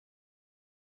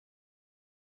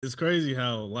it's crazy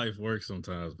how life works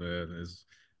sometimes, man. It's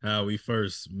how we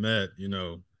first met.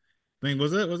 I think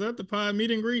was that the pod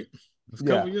meet and greet? It was a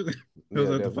couple Yeah, years. It was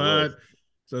yeah, at the definitely pod. was.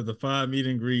 So at the pod meet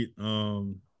and greet.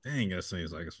 Dang, that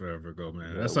seems like it's forever ago,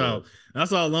 man. Yeah, That's it how was.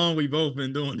 that's how long we both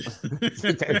been doing this.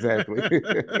 Exactly.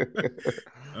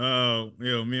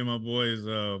 Me and my boys,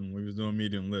 we was doing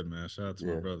medium lit, man. Shout out to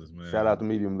my Yeah. brothers, Shout out man. to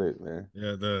Medium Lit, man.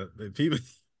 Yeah, the people,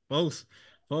 folks,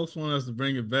 folks want us to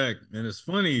bring it back, and it's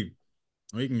funny.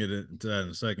 We can get into that in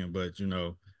a second, but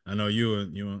I know you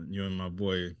and my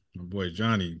boy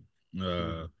Johnny, uh,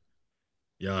 Hmm.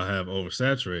 y'all have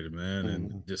oversaturated, man,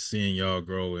 and Hmm. just seeing y'all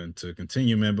grow and to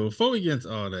continue, man. But before we get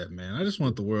into all that, man, I just Yeah.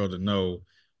 want the world to know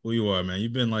who you are, man.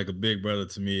 You've been like a big brother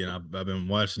to me, and I've been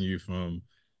watching you from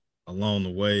along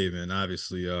the way, and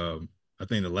obviously, I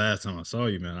think the last time I saw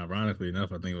you, man, ironically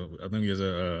enough, I think he's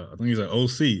an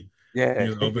OC. He Yeah,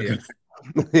 was yeah, over.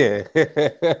 yeah.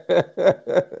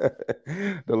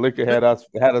 The liquor had us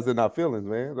in our feelings,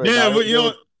 man. Like, Yeah, nah, but there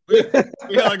was,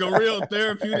 we had like a real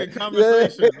therapeutic yeah.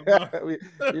 conversation about. We,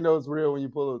 it's real when you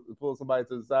pull somebody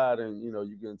to the side and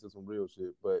you get into some real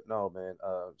shit. But no, man.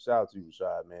 Shout out to you,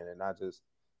 Rashad, man. And I just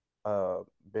uh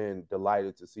been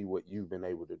delighted to see what you've been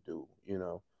able to do.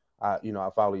 I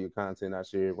follow your content. I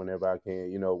share it whenever I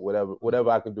can.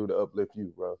 Whatever I can do to uplift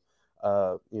you, bro.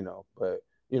 But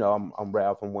I'm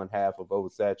Ralph from one half of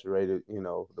Oversaturated.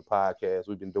 The podcast.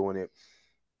 We've been doing it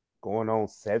going on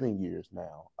 7 years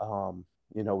now.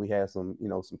 We had some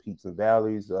peaks and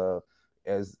valleys.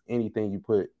 As anything you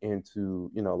put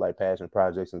into, like passion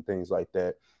projects and things like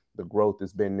that, the growth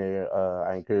has been there.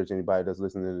 I encourage anybody that's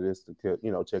listening to this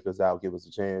to, check us out, give us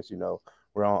a chance.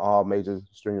 We're on all major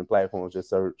streaming platforms. Just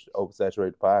search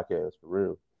Oversaturated Podcast for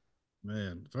real.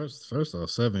 Man, first off,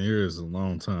 7 years is a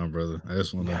long time, brother. I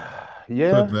just want to put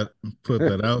Yeah. that put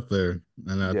that out there,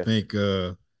 and I Yeah. think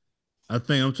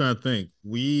I'm trying to think.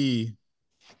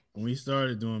 When we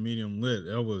started doing medium lit,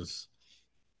 that was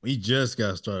we just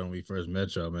got started when we first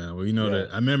met y'all, man. Well, you know Yeah.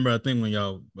 that I remember. I think when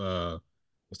y'all was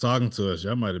talking to us,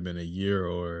 y'all might have been a year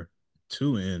or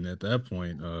two in at that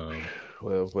point.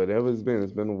 Well, whatever it's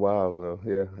been a while though.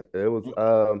 Yeah, it was.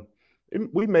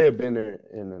 We may have been there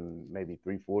in maybe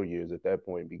 3, 4 years at that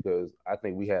point because I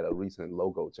think we had a recent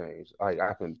logo change. Like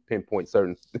I can pinpoint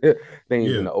certain things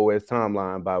in yeah, the OS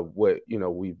timeline by what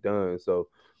we've done. So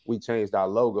we changed our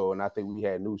logo, and I think we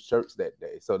had new shirts that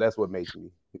day. So that's what makes me,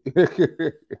 go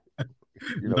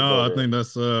no, I there. think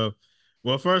that's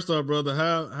well, first off, brother,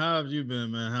 how have you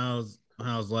been, man?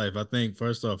 How's life? I think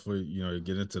first off, for to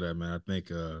get into that, man, I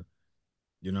think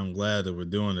I'm glad that we're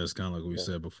doing this, kind of like we Yeah.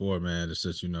 said before, man. It's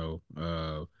just,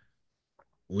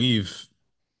 we've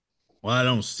well, I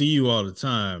don't see you all the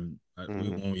time. Hmm.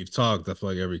 When we've talked, I feel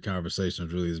like every conversation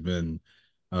really has been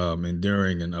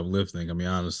enduring and uplifting. I mean,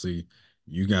 honestly,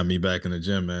 you got me back in the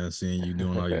gym, man. Seeing you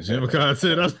doing all your gym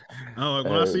content, I'm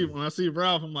like Hey. when I see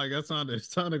Ralph, I'm like, it's time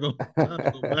to go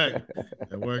back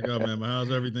and work out, man. But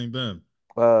how's everything been?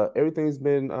 Everything's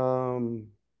been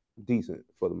decent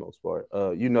for the most part.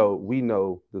 We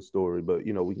know the story, but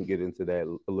we can get into that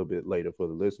a little bit later for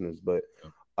the listeners. But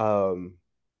um,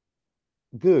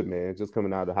 good, man. Just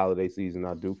coming out of the holiday season,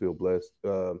 I do feel blessed.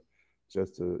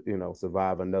 Just to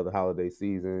survive another holiday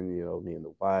season. Me and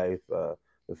the wife,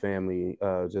 the family,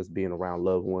 just being around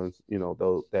loved ones.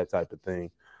 Those that type of thing.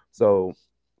 So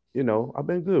I've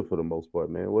been good for the most part,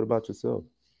 man. What about yourself?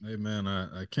 Hey, man,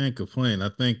 I can't complain. I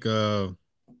think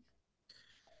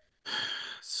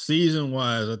season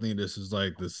wise, I think this is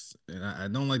like this, and I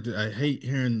don't like I hate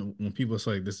hearing when people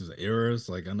say like this is eras.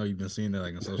 Like I know you've been seeing that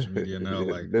like on social media now.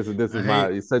 Yeah, Like this is I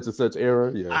my hate such and such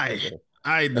era. Yeah. I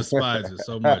I despise it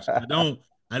so much. I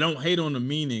don't hate on the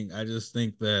meaning. I just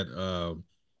think that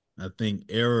I think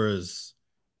eras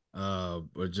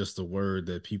or just a word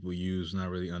that people use, not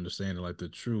really understanding like the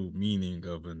true meaning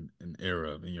of an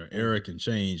era. And your era Mhm. can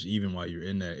change even while you're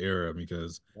in that era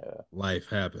because Yeah, life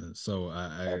happens. So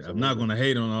I'm not absolutely. gonna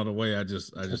hate on all the way. I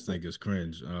just think it's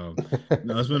cringe. No,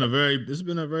 it's been a very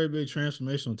big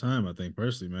transformational time, I think,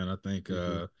 personally, man. I think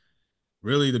Hmm.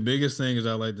 really the biggest thing is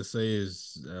I like to say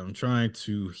is I'm trying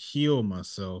to heal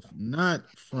myself, not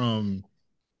from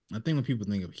I think when people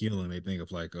think of healing, they think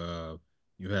of like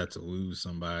you had to lose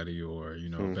somebody or a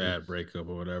Hmm. bad breakup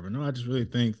or whatever. No, I just really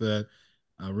think that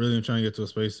I really am trying to get to a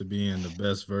space to being the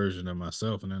best version of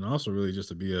myself, and then also really just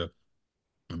to be a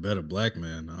better black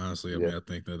man. Honestly, I Yeah, mean, I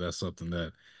think that that's something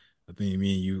that I think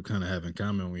me and you kind of have in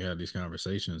common when we have these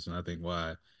conversations, and I think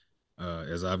why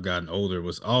as I've gotten older,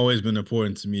 what's always been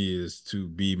important to me is to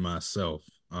be myself,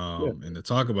 yeah, and to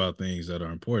talk about things that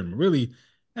are important. Really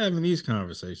having these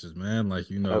conversations, man. Like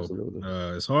absolutely.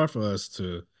 it's hard for us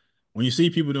to when you see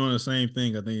people doing the same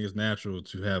thing, I think it's natural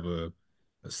to have a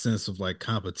sense of like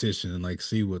competition and like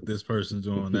see what this person's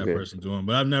doing, that Yeah, person's doing.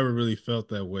 But I've never really felt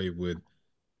that way with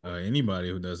anybody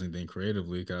who does anything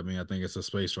creatively. 'Cause I mean, I think it's a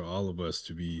space for all of us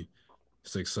to be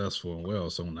successful and well.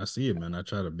 So when I see it, man, I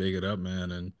try to big it up,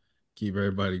 man, and keep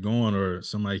everybody going, or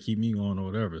somebody keep me going, or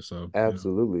whatever. So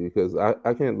absolutely. Because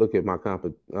I can't look at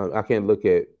I can't look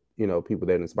at people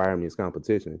that inspire me as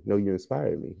competition. No, you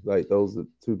inspire me. Like those are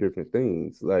two different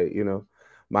things. Like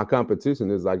my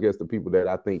competition is, I guess, the people that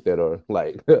I think that are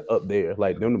like up there,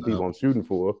 like them the uh, people I'm shooting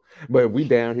for. But if we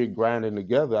down here grinding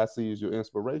together, I see as your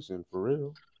inspiration for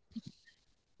real.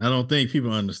 I don't think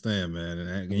people understand, man.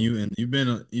 Mm-hmm. And you've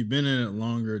been in it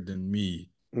longer than me.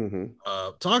 Mm-hmm.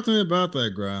 Talk to me about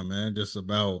that grind, man. Just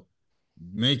about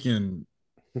making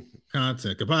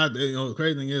content. 'Cause the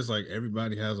crazy thing is like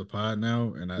everybody has a pod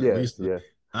now, and at Yeah, least yeah,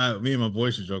 me and my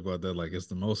boys should joke about that. Like it's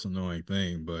the most annoying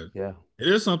thing, but yeah, it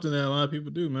is something that a lot of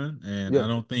people do, man. And I yeah.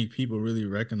 don't think people really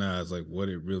recognize like what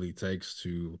it really takes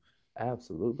to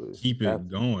Absolutely. keep it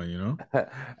going.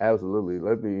 Absolutely.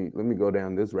 Let me go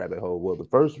down this rabbit hole. Well, the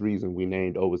first reason we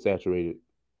named oversaturated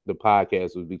the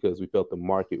podcast was because we felt the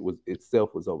market was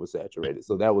itself was oversaturated.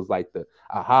 So that was like the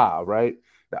aha, right?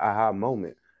 The aha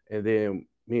moment. And then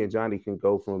me and Johnny can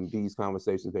go from these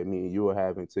conversations that me and you are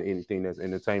having to anything that's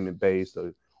entertainment based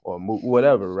or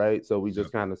whatever, right? So we Yeah,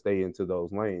 just kind of stay into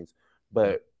those lanes.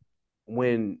 yeah, But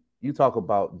when you talk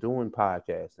about doing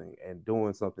podcasting and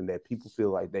doing something that people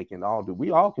feel like they can all do,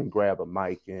 we all can grab a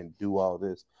mic and do all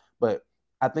this. But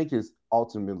I think it's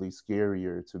ultimately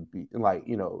scarier to be like,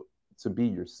 to be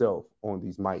yourself on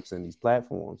these mics and these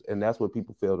platforms. And that's what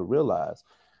people fail to realize.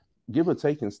 Give a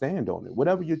take and stand on it.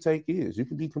 Whatever your take is, you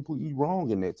can be completely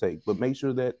wrong in that take, but make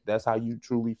sure that that's how you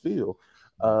truly feel.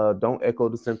 yeah, Don't echo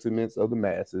the sentiments of the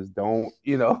masses. Don't,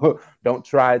 don't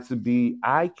try to be,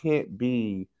 I can't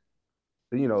be,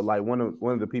 like one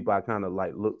of the people I kind of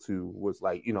like look to was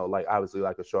like, like obviously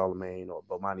like a Charlemagne or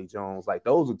Bomani Jones. Like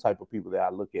those are the type of people that I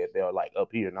look at. They're like up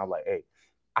here, and I'm like, hey,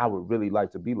 I would really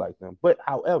like to be like them. But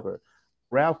however,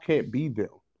 Ralph can't be them.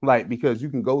 Like because you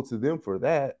can go to them for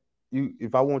that.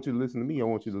 If I want you to listen to me, I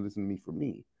want you to listen to me for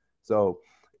me. So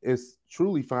it's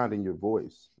truly finding your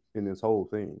voice in this whole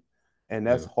thing, and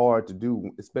that's yeah, hard to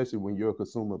do, especially when you're a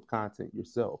consumer of content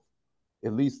yourself,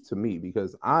 at least to me,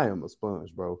 because I am a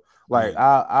sponge, bro. Like man.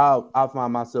 I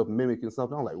find myself mimicking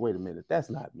something. I'm like, wait a minute, that's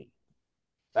not me.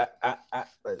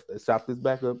 Let's chop this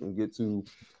back up and get to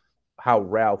how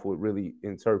Ralph would really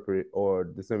interpret or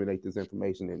disseminate this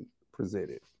information and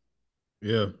present it.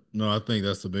 Yeah, no, I think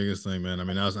that's the biggest thing, man. I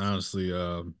mean, I was honestly,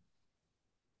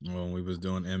 when we was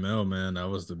doing ML, man, that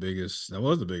was the biggest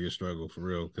struggle for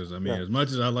real. Because I mean, Yeah, as much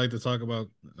as I like to talk about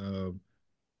uh,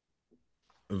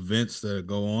 events that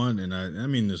go on, and I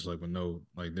mean this like with no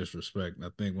like disrespect. I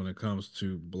think when it comes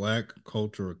to Black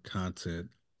culture content,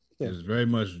 yeah, is very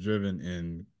much driven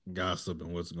in gossip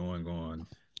and what's going on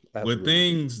with absolutely,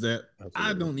 things that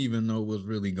I absolutely. don't even know what's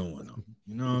really going on.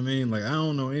 You know what I mean? Like I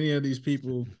don't know any of these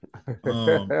people.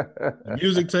 Um, the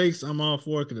music takes, I'm all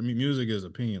for it because I mean, music is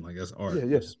opinion, like that's Yeah, art,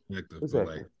 yeah, that's subjective. But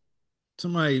exactly. like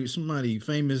somebody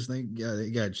famous they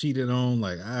got cheated on,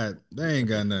 like they ain't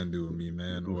got nothing to do with me,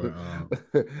 man. Or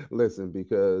Listen,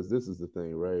 because this is the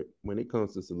thing, right? When it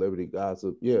comes to celebrity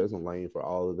gossip, yeah, it's a lane for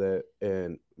all of that.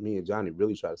 And me and Johnny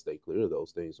really try to stay clear of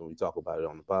those things when we talk about it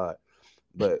on the pod.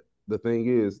 But the thing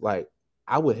is, like,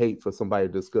 I would hate for somebody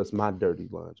to discuss my dirty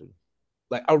laundry.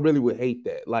 Like, I really would hate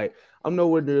that. Like, I'm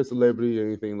nowhere near a celebrity or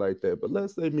anything like that. But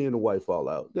let's say me and the wife fall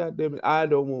out. God damn it, I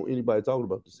don't want anybody talking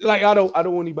about this. Like, I don't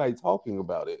want anybody talking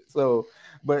about it. So,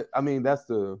 but I mean, that's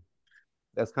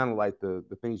kind of like the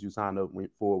things you sign up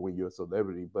for when you're a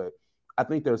celebrity. But I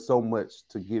think there's so much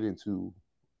to get into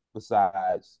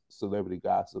besides celebrity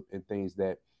gossip and things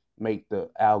that make the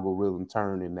algorithm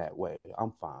turn in that way.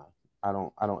 I'm fine. I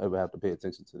don't ever have to pay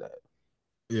attention to that.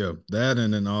 yeah, that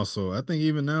and then also I think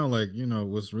even now, like,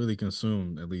 what's really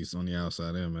consumed, at least on the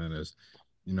outside end, man, is,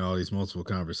 all these multiple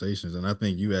conversations. And I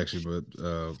think you actually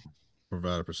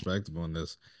provide a perspective on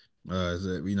this. Is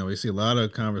that, we see a lot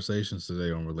of conversations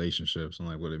today on relationships and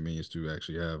like what it means to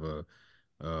actually have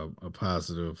a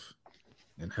positive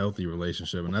and healthy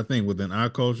relationship. And I think within our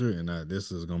culture, and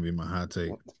this is going to be my hot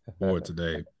take for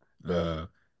today. Yeah. Uh,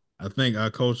 I think our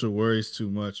culture worries too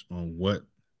much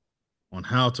on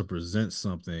how to present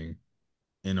something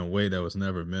in a way that was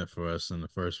never meant for us in the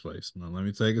first place. Now, let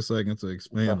me take a second to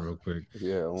expand real quick.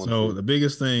 Yeah, I want So, to. the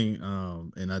biggest thing,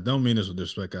 and I don't mean this with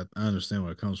disrespect, I understand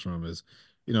where it comes from, is,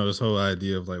 this whole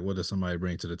idea of like, what does somebody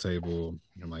bring to the table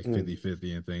and like Mm,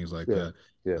 50-50 and things like yeah, that.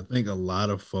 yeah, I think a lot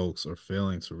of folks are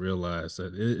failing to realize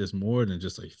that it is more than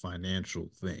just a financial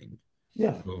thing.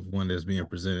 Yeah. of one that's being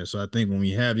presented. So I think when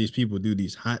we have these people do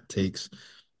these hot takes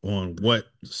on what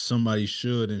somebody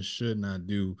should and should not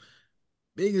do,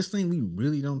 biggest thing we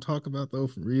really don't talk about though,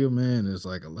 for real, man, is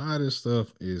like a lot of this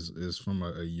stuff is from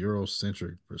a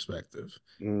Eurocentric perspective.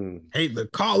 Mm. Hate to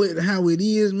call it how it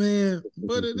is, man,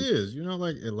 but it is. You know,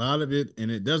 like a lot of it,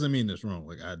 and it doesn't mean it's wrong.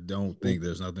 Like I don't think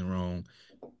there's nothing wrong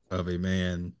of a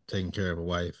man taking care of a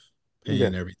wife, Yeah.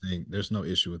 paying everything. There's no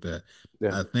issue with that.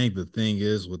 Yeah. I think the thing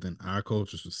is within our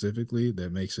culture specifically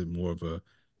that makes it more of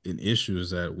an issue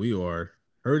is that we are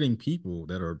hurting people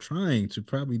that are trying to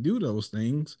probably do those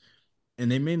things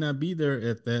and they may not be there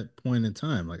at that point in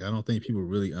time. Like I don't think people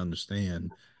really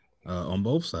understand on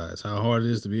both sides how hard it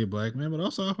is to be a black man, but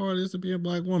also how hard it is to be a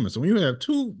black woman. So when you have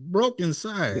two broken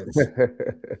sides,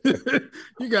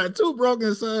 you got two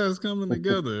broken sides coming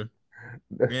together,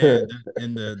 and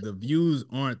the views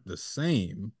aren't the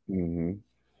same. Hmm.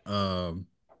 Um,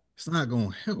 it's not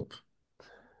gonna help.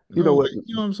 You know Like what?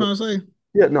 you know what I'm trying to say?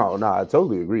 Yeah, no, no, I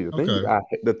totally agree. Okay,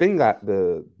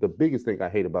 The biggest thing I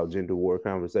hate about gender war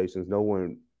conversations, no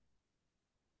one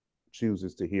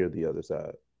chooses to hear the other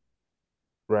side,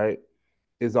 right?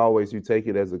 It's always you take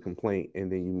it as a complaint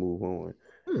and then you move on.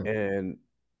 yeah, And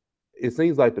it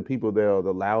seems like the people that are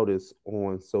the loudest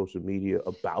on social media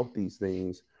about these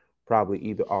things probably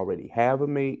either already have a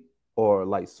mate or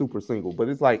like super single. But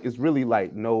it's like it's really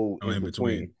like no no in in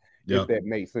between, between. if Yep, that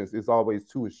makes sense. It's always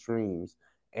two extremes.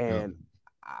 yep, And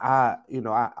I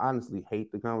honestly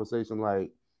hate the conversation.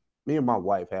 Like me and my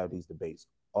wife have these debates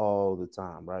all the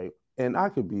time, right? And I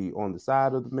could be on the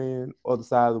side of the man or the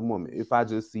side of the woman if I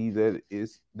just see that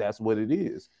that's what it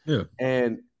is. yeah,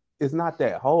 And it's not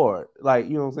that hard. Like,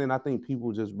 you know what I'm saying? I think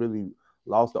people just really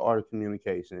lost the art of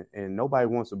communication and nobody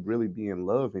wants to really be in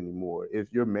love anymore.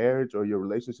 If your marriage or your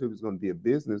relationship is going to be a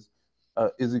business,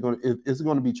 is it going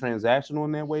to be transactional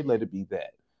in that way? Let it be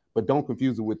that. But don't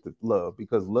confuse it with the love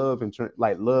because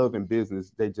like love and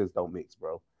business, they just don't mix,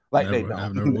 bro. Like they never, don't. I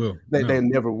never will. They No,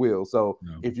 never will. So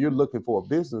no, if you're looking for a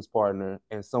business partner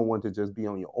and someone to just be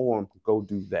on your arm, go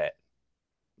do that.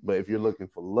 But if you're looking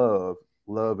for love,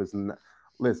 love is not.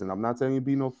 Listen, I'm not telling you to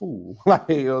be no fool. Like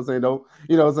you know what I'm saying. Don't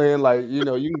you know what I'm saying?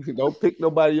 Like don't pick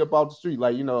nobody up off the street.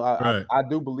 Like right. I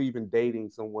do believe in dating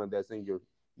someone that's in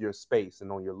your space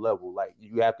and on your level. Like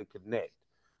you have to connect,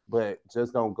 but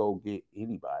just don't go get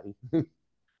anybody.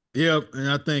 Yep, and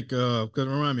I think because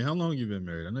remind me, how long you been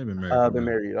married? I know you've been married for a Been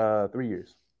minute. married 3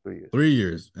 years. 3 years. 3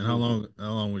 years. And how Mhm. long?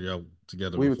 How long were y'all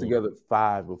together We were before? together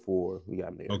 5 before we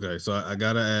got married. Okay, so I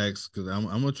gotta ask because I'm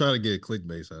gonna try to get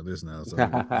clickbait out of this now. So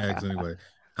I'm gonna ask anyway.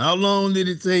 How long did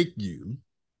it take you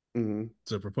Hmm.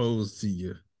 to propose to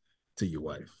your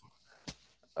wife?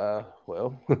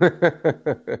 Well,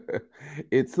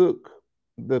 it took.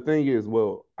 The thing is,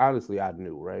 well, honestly, I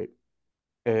knew, right?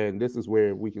 And this is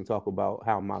where we can talk about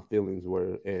how my feelings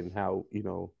were and how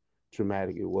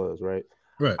traumatic it was, right?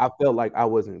 Right, I felt like I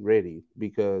wasn't ready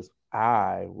because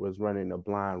I was running a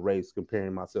blind race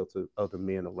comparing myself to other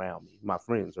men around me, my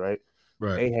friends, right?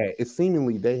 right.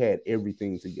 They had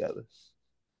everything together.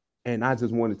 And I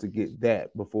just wanted to get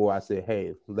that before I said,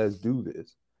 hey, let's do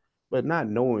this. But not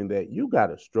knowing that you got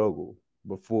to struggle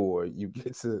before you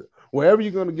get to wherever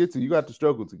you're going to get to, you got to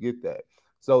struggle to get that.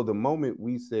 So the moment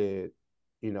we said,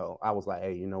 I was like,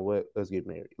 hey, you know what? Let's get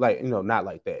married. Like, not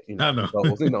like that. I I know.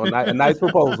 proposed, a nice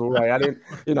proposal, right? I didn't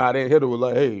hit her with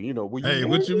like, hey, will you Hey, marry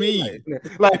what you me?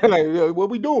 mean? What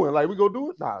we doing? Like, we go do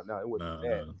it? No, no, it wasn't No,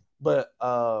 that. no. But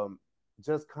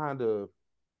just kind of,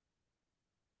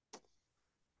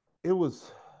 it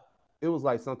was, it was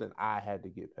like something I had to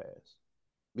get past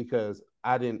because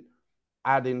I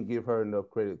didn't give her enough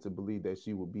credit to believe that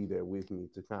she would be there with me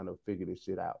to kind of figure this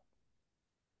shit out.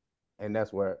 And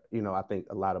that's where, I think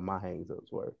a lot of my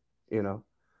hangups were, you know.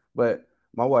 But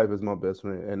my wife is my best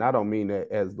friend. And I don't mean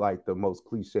that as like the most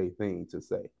cliche thing to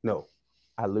say. No,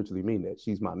 I literally mean that.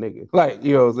 She's my nigga. Like,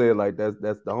 you know what I'm saying? Like that's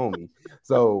the homie.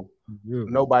 So Yeah,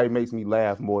 nobody makes me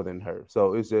laugh more than her.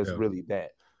 So it's just yeah, really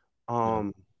that. yeah.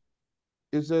 Um,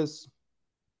 it's just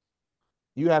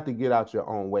you have to get out your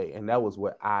own way. And that was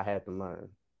what I had to learn.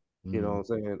 You know what Mhm.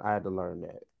 I'm saying? I had to learn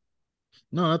that.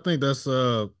 No, I think that's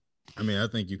I mean, I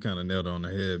think you kind of nailed it on the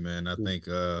head, man. I think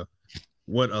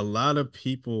what a lot of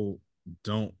people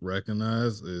don't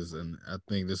recognize is, and I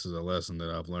think this is a lesson that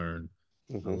I've learned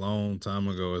a Mm-hmm. long time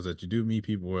ago, is that you do meet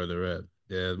people where they're at.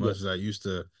 Yeah, as Yeah. much as I used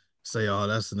to say, "Oh,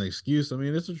 that's an excuse," I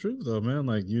mean, it's the truth though, man.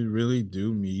 Like you really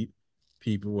do meet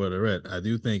people where they're at. I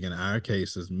do think in our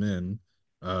case as men,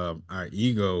 our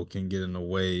ego can get in the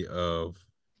way of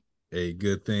a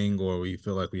good thing, or we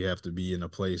feel like we have to be in a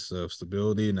place of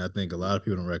stability. And I think a lot of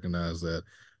people don't recognize that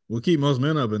what keep most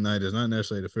men up at night is not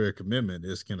necessarily the fair commitment.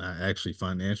 It's can I actually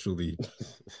financially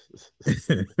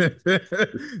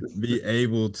be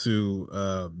able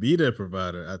to be their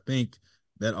provider. I think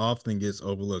that often gets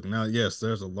overlooked. Now, yes,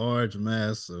 there's a large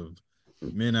mass of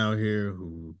men out here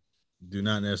who do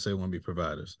not necessarily want to be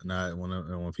providers. And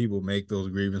when people make those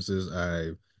grievances,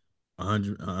 I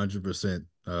 100%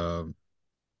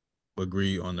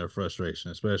 agree on their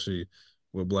frustration, especially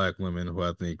with black women who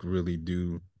I think really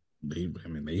do. I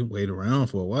mean, they wait around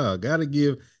for a while. Gotta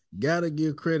give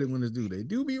credit when it's due. They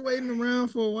do be waiting around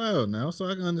for a while now, so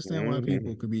I can understand why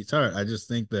people Hmm. could be tired. I just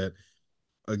think that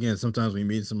again, sometimes when you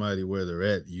meet somebody where they're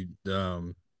at, you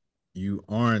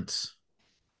aren't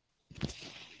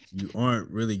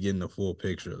really getting the full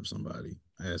picture of somebody.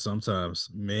 And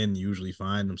sometimes men usually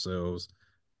find themselves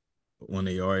when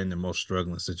they are in the most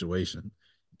struggling situation.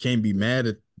 You can't be mad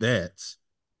at that,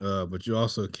 but you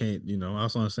also can't, I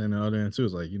also understand the other end too.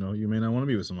 It's like, you may not want to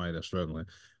be with somebody that's struggling.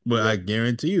 But Yeah, I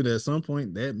guarantee you that at some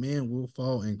point that man will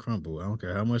fall and crumble. I don't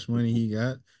care how much money he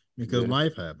got, because yeah,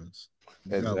 life happens.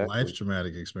 You got life exactly.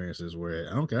 traumatic experiences where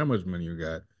I don't care how much money you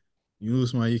got. You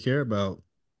lose somebody you care about,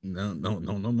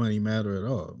 no money matter at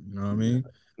all. You know what I mean?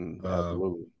 Uh,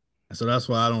 Absolutely. so that's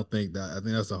why I don't think that. I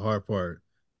think that's the hard part,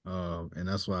 and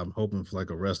that's why I'm hoping for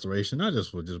like a restoration, not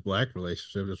just for just black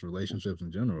relationships, just relationships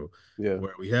in general, Yeah.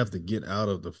 where we have to get out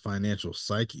of the financial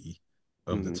psyche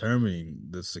of Hmm. determining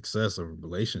the success of a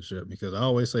relationship. Because I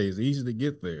always say it's easy to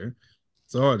get there,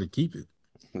 it's hard to keep it.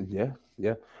 Yeah,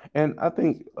 yeah. And I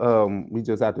think we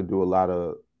just have to do a lot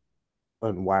of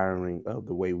unwiring of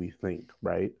the way we think,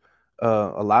 right?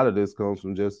 A lot of this comes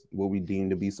from just what we deem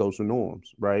to be social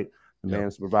norms, right? The Yep, man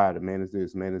is provider, man is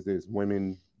this, man is this,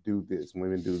 women do this,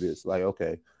 women do this. Like,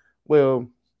 okay, well,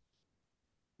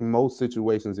 in most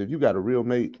situations, if you got a real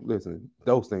mate, listen,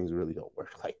 those things really don't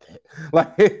work like that.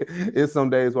 Like, it's some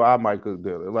days where I might cook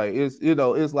dinner. Like, it's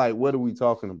like, what are we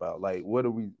talking about? Like, what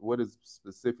is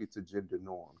specific to gender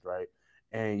norms, right?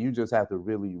 And you just have to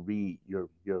really read your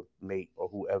mate or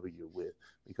whoever you're with,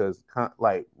 because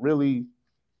like really,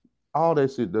 all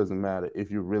that shit doesn't matter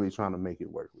if you're really trying to make it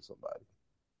work with somebody,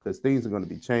 because things are going to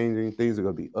be changing, things are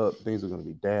going to be up, things are going to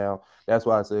be down. That's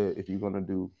why I said if you're going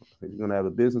to have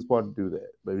a business partner, do that.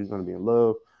 But if you're going to be in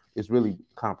love, it's really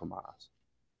compromise.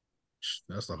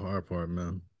 that's the hard part,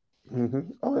 man.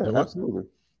 Oh yeah, So what? absolutely.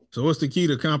 So what's the key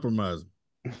to compromising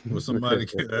with somebody?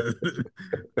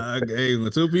 Hey,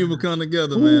 when two people come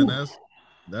together, man, Ooh,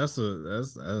 that's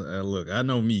look. I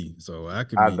know me, so I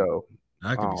know.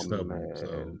 I could be Oh stubborn. So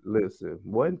man, listen.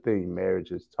 One thing marriage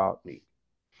has taught me,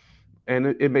 and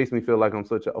it makes me feel like I'm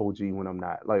such an OG when I'm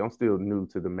not. Like, I'm still new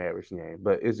to the marriage game,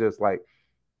 but it's just like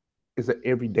it's an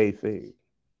everyday thing.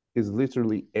 Is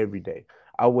literally every day.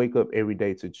 I wake up every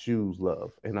day to choose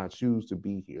love, and I choose to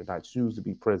be here, and I choose to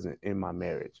be present in my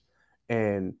marriage.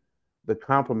 And the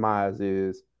compromise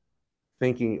is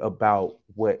thinking about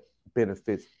what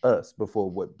benefits us before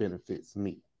what benefits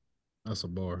me. that's a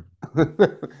bar.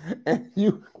 And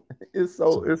you, it's That's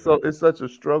so a it's bar. so it's such a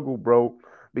struggle, bro,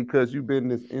 because you've been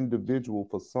this individual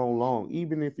for so long.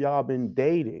 Even if y'all been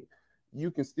dating,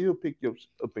 you can still pick your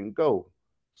up and go.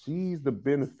 She's the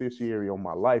beneficiary on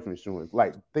my life insurance.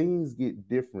 Like, things get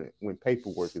different when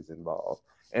paperwork is involved,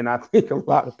 and I think a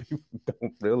lot of people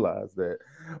don't realize that.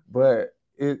 But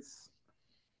it's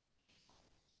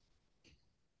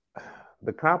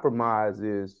the compromise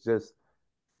is just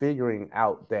figuring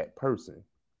out that person,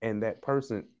 and that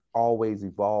person always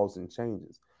evolves and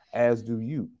changes, as do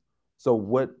you. So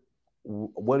what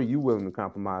are you willing to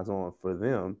compromise on for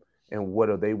them, and what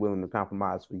are they willing to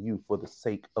compromise for you for the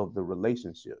sake of the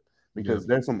relationship? Yep. Because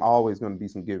there's some always going to be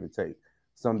some give and take.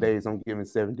 Some Yep. days I'm giving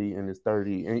 70 and it's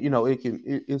 30, and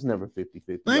it's never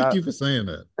 50-50. Thank you for saying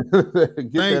that.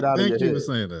 Get that out of Thank your you for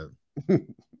saying that.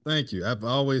 head. Thank you. I've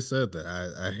always said that.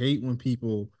 I hate when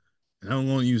people, and I don't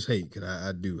want to use hate because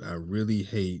I do. I really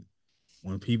hate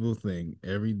when people think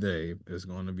every day is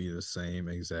going to be the same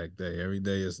exact day. Every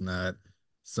day is not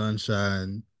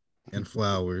sunshine and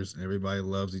flowers. And everybody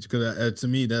loves each. Because to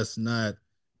me, that's not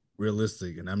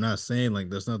realistic. And I'm not saying like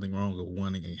there's nothing wrong with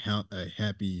wanting a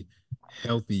happy,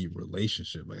 healthy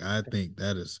relationship. Like I think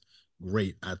that is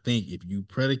great. I think if you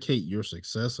predicate your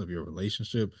success of your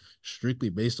relationship strictly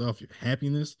based off your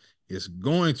happiness, it's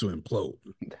going to implode.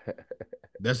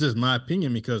 That's just my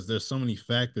opinion because there's so many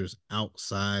factors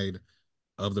outside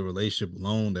of the relationship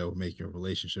alone that will make your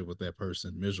relationship with that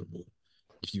person miserable.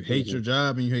 If you hate your Mhm.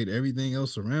 job and you hate everything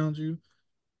else around you,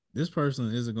 this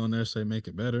person isn't going to necessarily make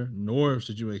it better, nor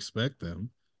should you expect them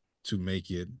to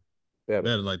make it Better.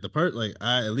 better. Like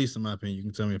I, at least in my opinion, you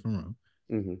can tell me if I'm wrong.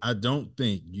 Hmm. I don't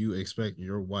think you expect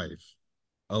your wife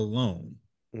alone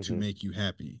to Hmm. make you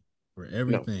happy. for No,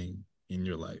 everything in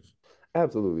your life.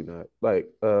 absolutely not. Like,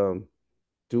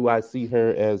 do I see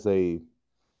her as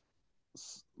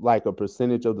like a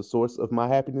percentage of the source of my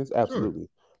happiness? Sure. Absolutely.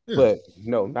 Yeah. But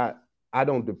no, not I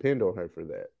don't depend on her for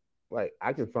that. Like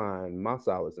I can find my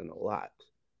solace in a lot.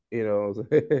 You know,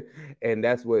 and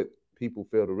that's what people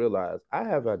fail to realize. I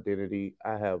have identity.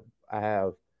 I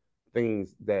have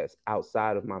things that's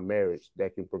outside of my marriage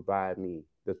that can provide me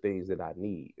the things that I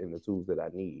need and the tools that I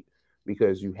need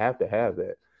because you have to have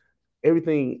that.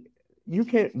 Everything you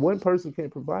can't one person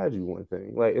can't provide you one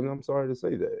thing. Like and I'm sorry to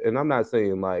say that. And I'm not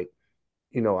saying like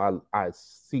I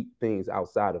seek things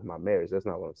outside of my marriage. That's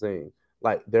not what I'm saying.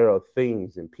 Like there are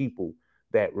things and people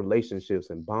that relationships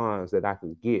and bonds that I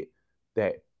can get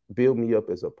that build me up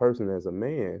as a person, as a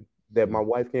man, that my Yeah.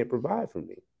 wife can't provide for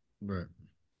me. Right.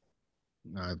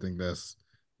 I think that's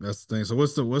the thing. So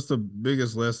what's the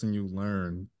biggest lesson you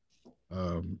learned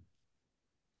um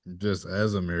just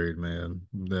as a married man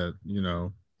that,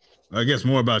 I guess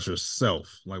more about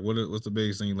yourself. Like what's the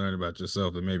biggest thing you learned about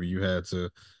yourself that maybe you had to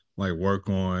like work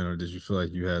on, or did you feel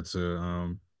like you had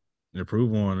to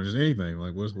improve on, or just anything?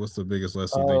 Like what's the biggest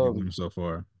lesson you think you've Um, learned so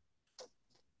far?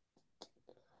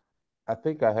 I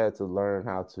think I had to learn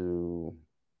how to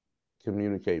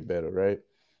communicate better, right?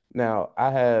 Now,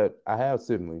 I have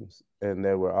siblings and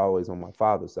they were always on my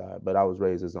father's side, but I was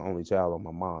raised as the only child on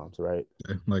my mom's, right?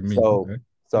 Okay, like me. So Okay. Yeah.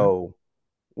 so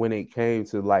when it came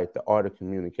to like the art of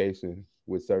communication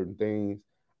with certain things,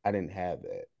 I didn't have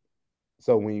that.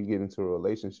 So when you get into a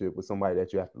relationship with somebody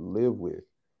that you have to live with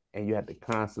and you have to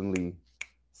constantly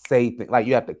say things, like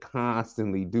you have to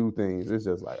constantly do things, it's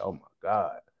just like, oh my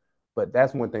God. But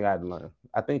that's one thing I had to learn.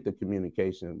 I think the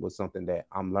communication was something that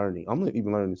I'm learning. I'm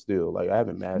even learning still. Like I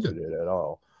haven't Yeah. mastered it at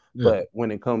all. Yeah. But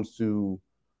when it comes to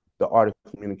the art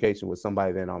of communication with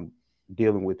somebody that I'm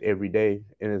dealing with every day.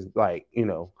 And it's like,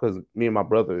 because me and my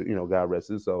brother, God rest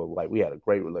his soul, like we had a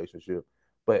great relationship.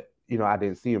 But, I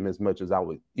didn't see him as much as I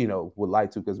would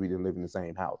like to because we didn't live in the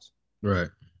same house. Right.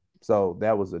 So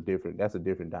that's a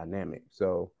different dynamic.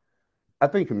 So I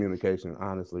think communication,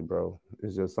 honestly, bro,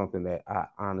 is just something that I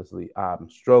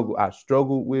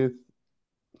struggled with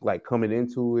like coming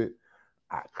into it.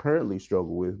 I currently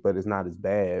struggle with, but it's not as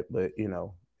bad. But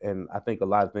and I think a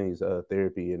lot of things,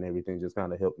 therapy and everything, just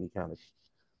kind of helped me kind of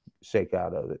shake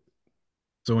out of it.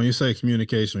 So when you say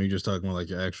communication, are you just talking about like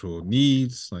your actual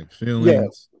needs, like Yeah,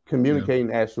 feelings? Yeah.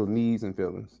 communicating actual needs and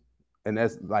feelings, and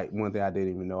that's like one thing I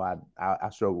didn't even know I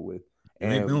struggle with. You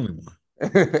ain't the And only one.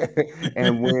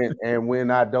 and when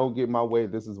I don't get my way,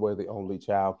 this is where the only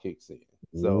child kicks in.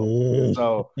 So Oh.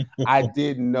 so I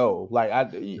didn't know. Like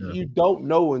Yeah. you don't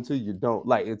know until you don't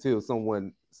like until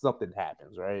something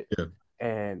happens, right? Yeah.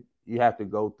 And you have to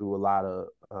go through a lot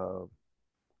of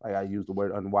like I use the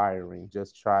word unwiring,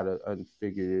 just try to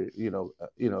unfigure,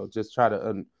 just try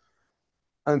to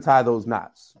untie those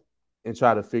knots and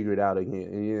try to figure it out again.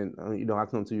 And then, I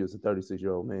come to you as a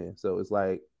 36-year-old man, so it's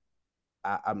like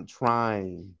I'm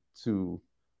trying to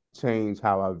change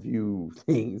how I view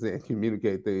things and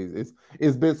communicate things.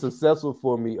 It's been successful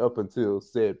for me up until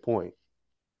said point.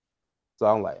 So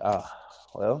I'm like,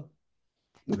 well,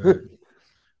 Right.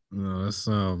 No, that's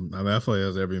I mean, I feel like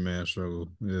that's every man's struggle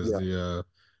is yeah,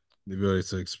 the ability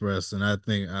to express. And I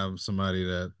think I'm somebody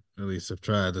that at least have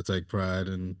tried to take pride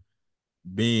in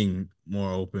being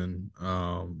more open.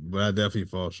 But I definitely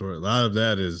fall short. A lot of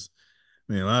that is,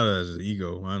 I mean, a lot of that is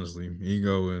ego, honestly.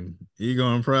 Ego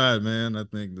and pride, man. I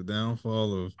think the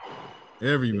downfall of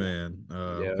every yeah, man.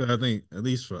 yeah. Because I think at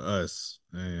least for us,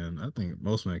 and I think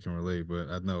most men can relate, but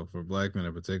I know for black men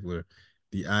in particular,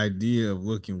 the idea of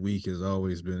looking weak it's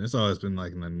always been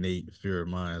like an innate fear of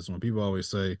mine. So when people always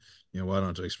say, why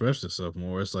don't you express yourself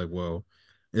more? It's like, well,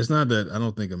 it's not that I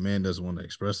don't think a man doesn't want to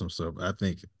express himself. I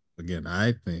think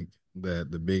that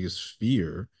the biggest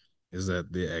fear is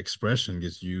that the expression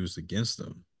gets used against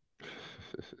them.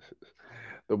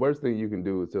 The worst thing you can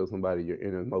do is tell somebody your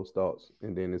innermost thoughts,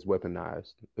 and then it's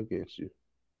weaponized against you.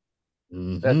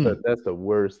 That's the Hmm. that's the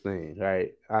worst thing,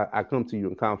 right? I come to you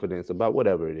in confidence about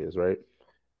whatever it is, right?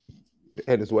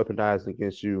 And it's weaponized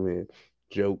against you in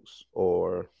jokes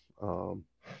or um,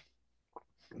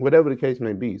 whatever the case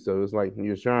may be. So it's like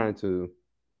you're trying to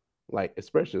like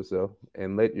express yourself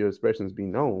and let your expressions be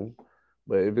known.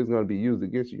 But if it's going to be used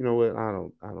against you, you know what?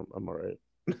 I'm all right.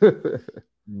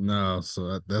 No,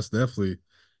 so that's definitely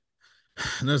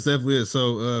it.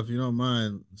 So, if you don't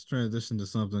mind, let's transition to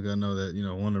something. I know that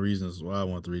one of the reasons why I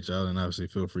want to reach out, and obviously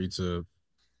feel free to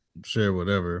share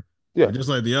whatever. Yeah. But just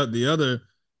like the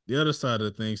other side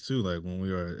of things too, like when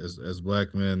we are as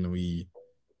black men, we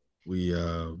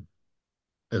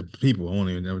as people, I won't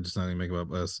even. I'm just not gonna make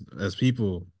about us as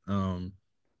people.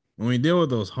 when we deal with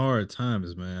those hard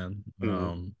times, man,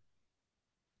 Hmm.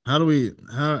 how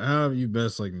have you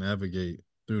best like navigate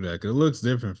through that? Because it looks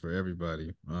different for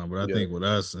everybody. But I Yeah. think with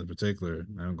us in particular,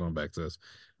 I'm going back to us,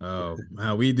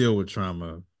 how we deal with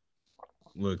trauma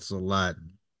looks a lot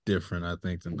different, I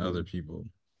think, than Hmm. other people.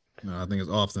 I think it's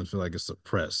often feel like it's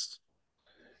suppressed.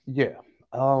 Yeah.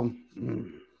 I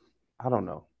don't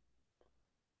know.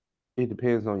 It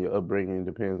depends on your upbringing. It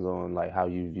depends on like how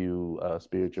you view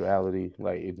spirituality.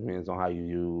 Like it depends on how you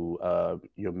view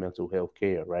your mental health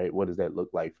care. Right? What does that look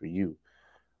like for you?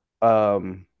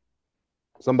 Um,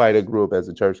 Somebody that grew up as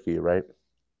a church kid, right?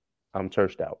 I'm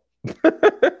churched out.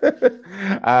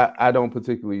 I don't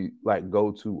particularly like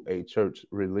go to a church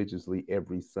religiously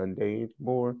every Sunday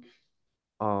anymore.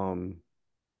 Um,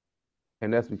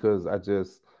 and that's because I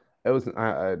just it was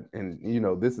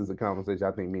and this is a conversation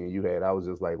I think me and you had. I was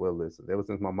just like, well, listen, ever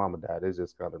since my mama died, it's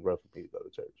just kind of rough for me to go to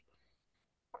church.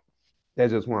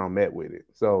 That's just where I'm at with it.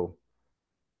 So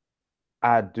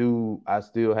I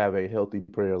still have a healthy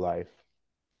prayer life.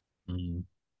 Mm,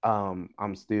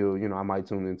 I'm still, I might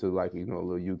tune into like, a little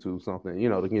YouTube something,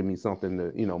 to give me something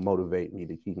to, motivate me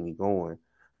to keep me going.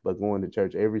 But going to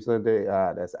church every Sunday,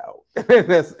 that's out.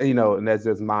 That's, and that's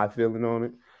just my feeling on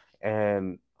it.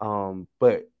 And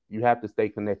but you have to stay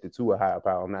connected to a higher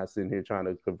power. I'm not sitting here trying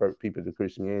to convert people to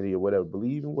Christianity or whatever.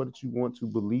 Believe in what you want to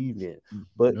believe in,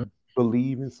 but yep.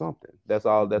 believe in something. That's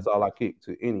all I kick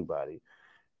to anybody.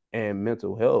 And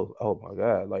mental health, oh my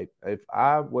God. Like if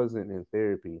I wasn't in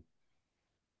therapy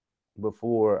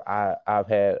before I've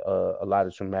had a lot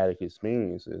of traumatic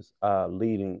experiences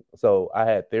leading. So I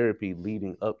had therapy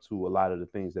leading up to a lot of the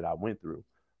things that I went through.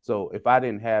 So if I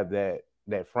didn't have that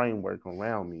framework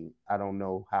around me, I don't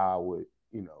know how I would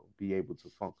be able to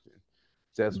function.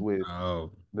 Just with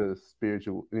Oh, the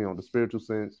spiritual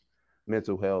sense,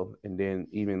 mental health, and then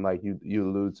even like you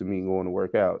allude to me going to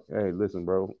work out. Hey, listen,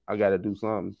 bro, I got to do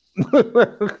something.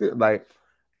 Like,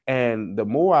 and the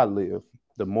more I live,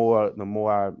 the more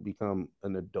I become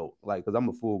an adult. Like, because I'm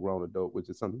a full grown adult, which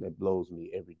is something that blows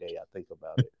me every day. I think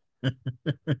about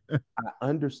it. I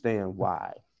understand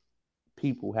why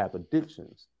people have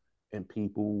addictions and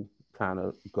people kind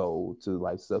of go to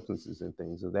like substances and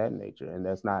things of that nature. And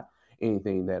that's not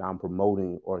anything that I'm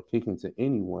promoting or kicking to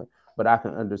anyone, but I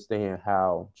can understand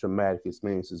how traumatic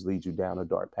experiences lead you down a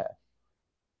dark path.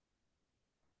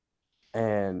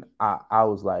 And I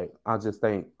was like, I'm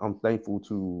thankful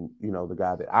to, the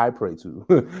God that I pray to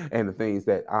and the things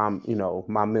that I'm,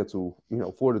 my mental,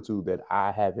 fortitude that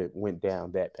I haven't went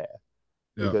down that path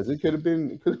yep, because it could have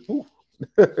been,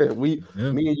 we,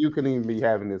 yep. me and you couldn't even be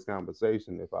having this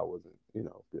conversation if I wasn't,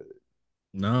 good.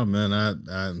 No, man,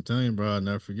 I'm telling you, bro, I'll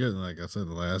never forget. Like I said,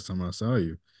 the last time I saw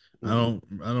you, Hmm.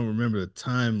 I don't remember the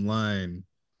timeline,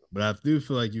 but I do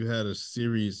feel like you had a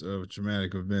series of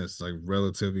traumatic events like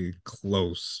relatively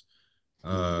close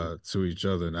Hmm. to each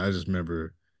other. And I just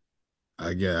remember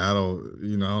I don't I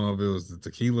don't know if it was the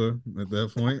tequila at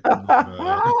that point,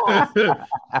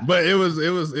 but it was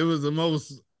the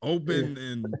most open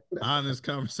and honest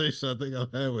conversation I think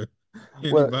I've had with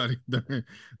Well, anybody it,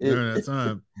 during that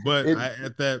time. But it,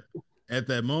 I at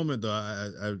that moment though,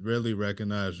 I really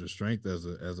recognized your strength as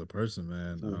a person,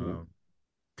 man. hmm.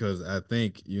 Because I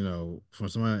think from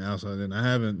somebody outside in, I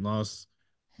haven't lost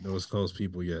those close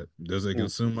people yet. Does it Hmm.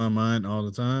 consume my mind all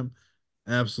the time?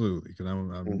 Absolutely, because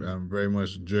Hmm. I'm very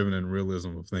much driven in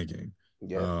realism of thinking.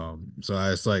 Yeah. So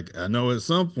it's like I know at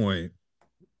some point,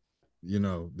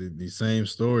 the same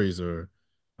stories are,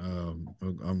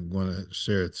 I'm going to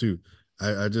share it too.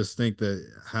 I just think that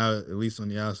how, at least on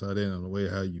the outside in, on the way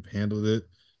how you've handled it,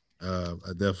 I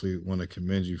definitely want to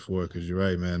commend you for it because you're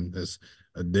right, man. That's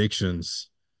addictions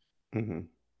Hmm.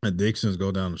 addictions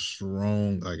go down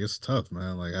strong. Like it's tough,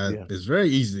 man. Yeah. it's very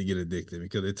easy to get addicted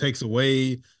because it takes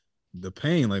away the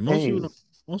pain. Like Pain.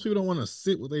 most people don't want to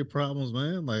sit with their problems,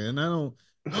 man. Like, and I don't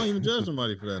even judge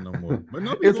somebody for that no more. But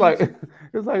no It's people, like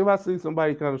it's like if I see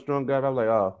somebody kind of strung out, I'm like,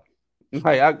 oh,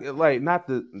 like I like not I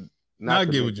to get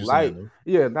make what you're saying light, though.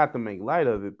 yeah, not to make light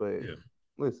of it, but Yeah,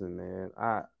 listen, man,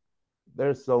 I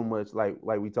there's so much like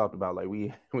we talked about, like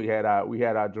we had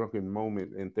our drunken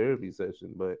moment in therapy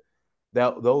session, but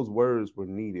that those words were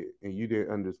needed, and you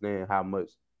didn't understand how much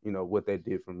what that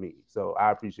did for me. So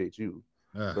I appreciate you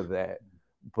ah, for that.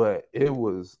 But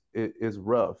it's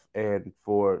rough, and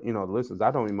for the listeners,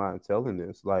 I don't even mind telling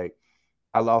this. Like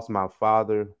I lost my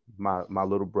father, my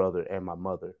little brother, and my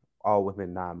mother all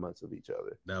within 9 months of each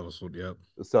other. that was what. Yep.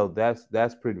 So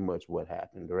that's pretty much what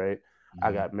happened, right? I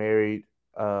Hmm. got married.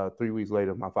 3 weeks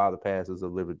later, my father passes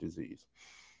of liver disease.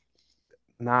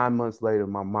 9 months later,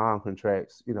 my mom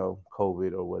contracts,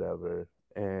 COVID or whatever.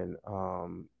 and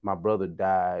my brother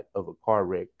died of a car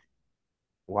wreck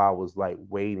while I was like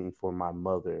waiting for my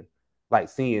mother, like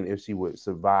seeing if she would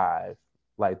survive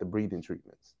like the breathing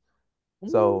treatments.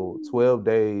 So Ooh. 12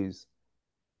 days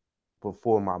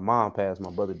before my mom passed, my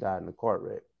brother died in a car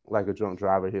wreck. Like a drunk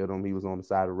driver hit him. He was on the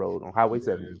side of the road on Highway Yeah.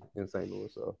 70 in St.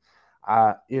 Louis. So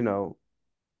I,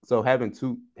 so having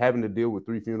to deal with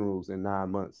three funerals in 9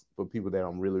 months for people that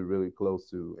I'm really, really close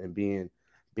to, and being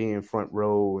front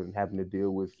row and having to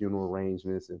deal with funeral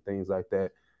arrangements and things like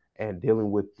that, and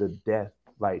dealing with the death,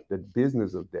 like the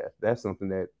business of death. That's something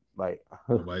that like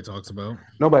Nobody talks about.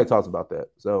 nobody talks about that.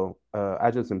 So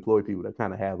I just employ people that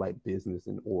kind of have like business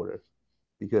in order,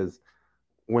 because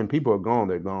when people are gone,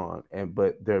 they're gone, and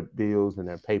but their bills and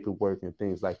their paperwork and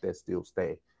things like that still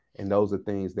stay, and those are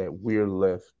things that we're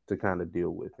left to kind of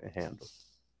deal with and handle.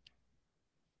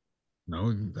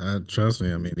 No, trust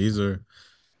me. I mean, these are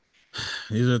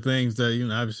things that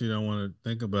obviously don't want to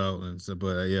think about and so.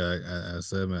 But yeah, I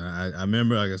said, man, I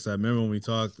remember, like I said, I remember when we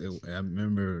talked.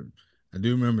 I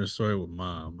do remember the story with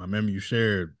mom. I remember you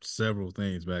shared several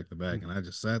things back to back, and I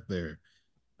just sat there.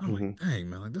 I'm like, Mm-hmm. dang,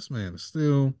 man, like this man is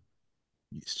still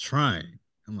he's trying.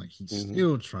 I'm like, he's Mm-hmm.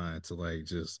 still trying to like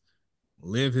just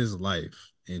live his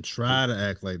life and try to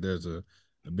act like there's a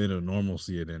bit of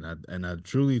normalcy in it. And I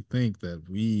truly think that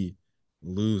we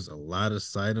lose a lot of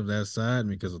sight of that side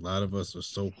because a lot of us are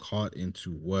so caught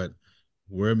into what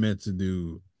we're meant to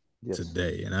do Yes.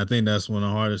 today. And I think that's one of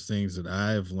the hardest things that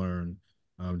I've learned.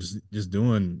 Just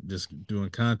doing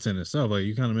content itself. Like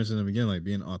you kind of mentioned in the beginning, like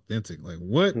being authentic. Like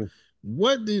what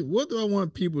do I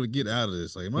want people to get out of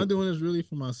this? Like, am I doing this really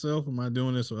for myself? Am I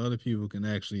doing this so other people can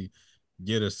actually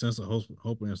get a sense of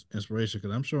hope and inspiration?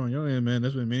 Because I'm sure on your end, man,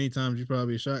 there's been many times you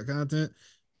probably shot content.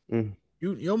 Mm.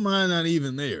 Your mind not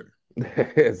even there.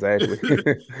 Exactly.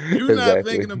 You're not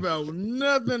Exactly. thinking about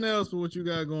nothing else for what you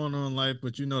got going on in life,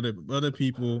 but you know that other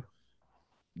people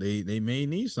they may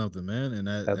need something, man. And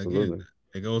that again, Absolutely.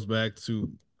 it goes back to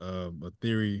a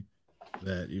theory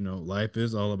that life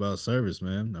is all about service,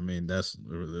 man. I mean, that's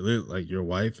like your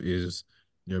wife is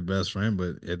your best friend,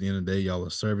 but at the end of the day, y'all are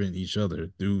serving each other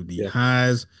through the Yeah.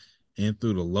 highs and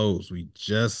through the lows. We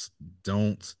just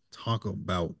don't talk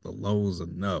about the lows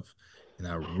enough. And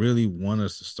I really want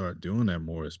us to start doing that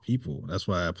more as people. That's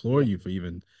why I applaud Yeah. you for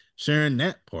even sharing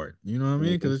that part. You know what I mean?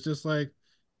 Mm-hmm. Because it's just like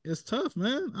it's tough,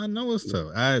 man. I know it's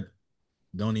tough. I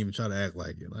don't even try to act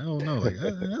like it. Like, oh no,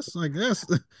 that's some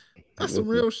Listen,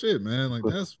 real shit, man. Like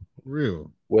that's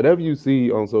real. whatever you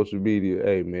see on social media,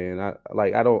 hey man,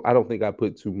 I don't think I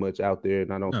put too much out there,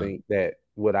 and I don't No, think that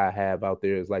what I have out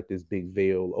there is like this big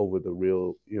veil over the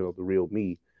real, the real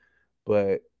me.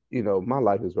 But my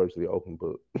life is virtually an open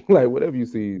book. Like whatever you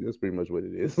see, that's pretty much what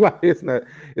it is. Like it's no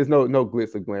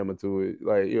glitz or glamour to it.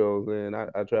 Like what I'm saying.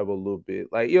 I travel a little bit.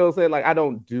 Like what I'm saying. Like I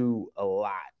don't do a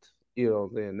lot. What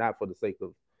I'm saying. Not for the sake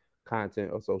of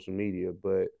content or social media,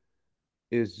 but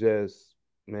it's just,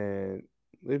 man,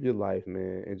 live your life,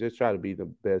 man, and just try to be the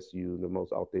best you, the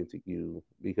most authentic you,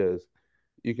 because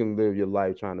you can live your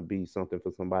life trying to be something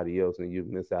for somebody else, and you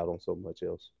miss out on so much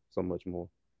else, so much more.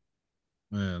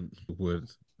 man.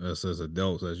 With us as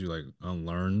adults, as you like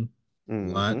unlearn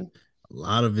Mm-hmm. a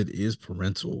lot of it is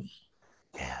parental.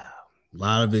 Yeah. A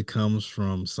lot of it comes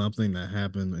from something that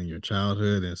happened in your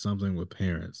childhood and something with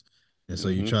parents. And so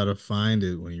you Mm-hmm. try to find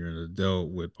it when you're an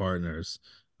adult with partners.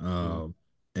 Mm-hmm. Um,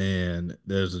 and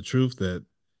there's a truth that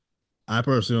I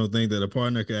personally don't think that a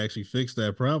partner can actually fix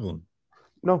that problem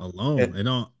No, alone. and, They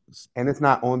don't. and it's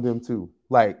not on them too.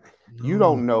 Like you No,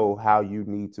 don't know how you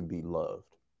need to be loved.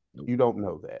 nope, You don't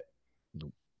know that.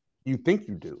 nope, You think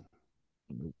you do,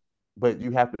 nope. but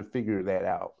you have to figure that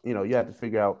out. You have to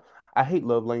figure out. I hate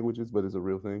love languages, but it's a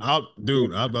real thing.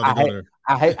 Dude, I'm about to I go hate, there.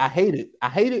 I hate it. I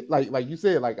hate it. Like you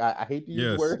said, like I hate to use the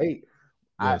Yes, word hate.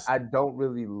 I, yes. I don't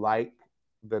really like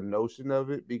the notion of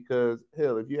it, because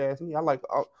hell, if you ask me, I like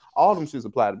all them shits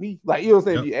apply to me. Like what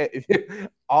I'm saying,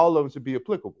 Yep, all of them should be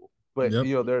applicable. But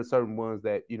yep. there are certain ones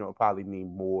that probably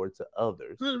mean more to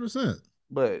others. 100%.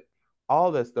 But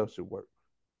all that stuff should work.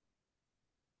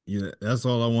 Yeah, that's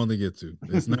all I wanted to get to.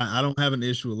 It's not. I don't have an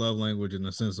issue with love language in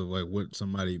the sense of like what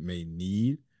somebody may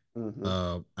need.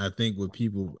 Hmm. I think what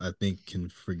people I think can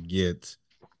forget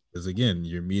is again,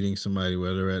 you're meeting somebody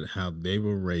where they're at, how they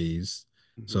were raised.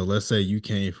 Hmm. So let's say you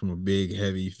came from a big,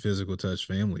 heavy physical touch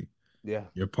family. Yeah.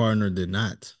 Your partner did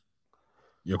not.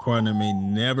 Your partner may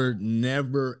never,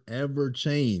 never, ever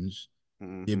change the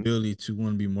Hmm. ability to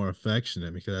want to be more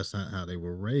affectionate because that's not how they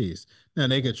were raised. Now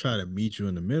they could try to meet you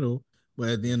in the middle, but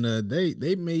at the end of the day,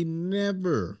 they may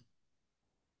never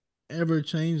ever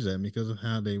change that because of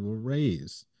how they were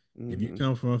raised. If you Mm-hmm.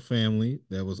 come from a family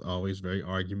that was always very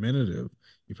argumentative,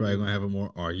 you're probably gonna have a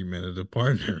more argumentative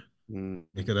partner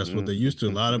because that's what they're used to. A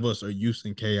lot of us are used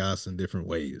in chaos in different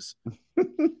ways. I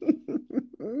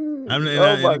mean,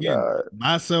 Oh and my again, God.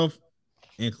 myself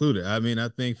included. I mean, I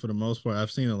think for the most part,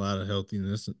 I've seen a lot of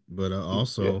healthiness, but I Yeah.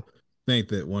 also think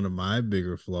that one of my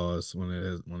bigger flaws when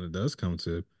it does come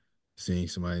to seeing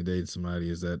somebody dating somebody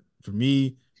is that for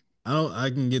me, I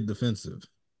can get defensive.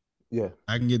 Yeah.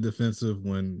 I can get defensive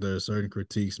when there are certain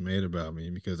critiques made about me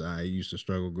because I used to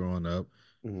struggle growing up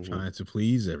Mm-hmm. trying to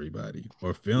please everybody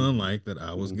or feeling Mm-hmm. like that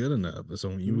I was good enough. And so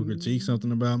when you would critique Mm-hmm.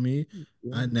 something about me,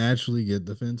 Yeah. I naturally get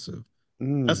defensive.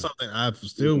 That's Mm. something I'm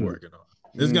still Mm. working on.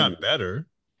 It's Mm. gotten better,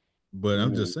 but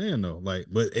I'm Mm. just saying though, like,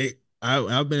 but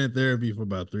I've been in therapy for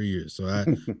about 3 years. So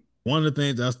one of the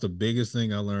things that's the biggest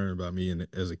thing I learned about me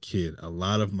as a kid. A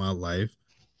lot of my life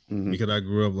Mm-hmm. because I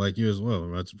grew up like you as well.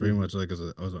 That's pretty Mm-hmm. much like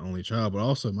I was an only child, but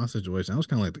also in my situation, I was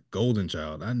kind of like the golden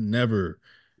child. I never,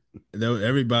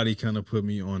 everybody kind of put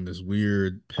me on this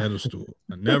weird pedestal.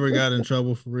 I never got in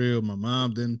trouble for real. My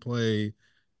mom didn't play.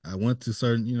 I went to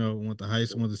certain, went to high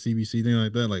school, went to CBC, thing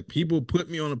like that. Like people put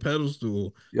me on a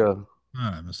pedestal. Yeah.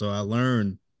 So I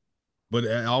learned, but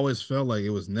I always felt like it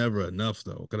was never enough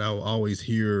though, because I would always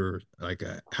hear like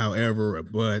a however, a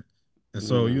but. And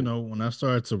so, Mm. when I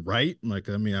started to write, like,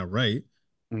 I mean, I write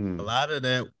a Mm. lot of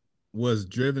that was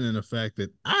driven in the fact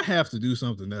that I have to do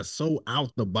something that's so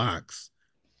out the box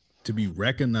to be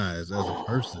recognized as a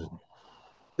person.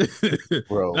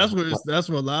 Bro. That's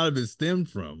where a lot of it stemmed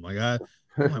from. I'm like,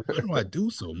 why do I do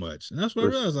so much? And that's what I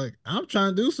Rash- realized. Like, I'm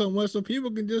trying to do so much so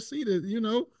people can just see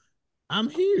that, I'm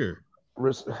here.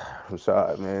 Rash-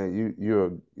 Rashad, man,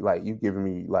 you're like you giving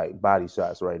me like body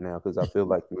shots right now because I feel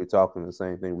like we're talking the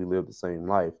same thing. We live the same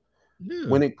life. Yeah,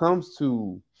 When it comes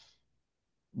to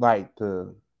like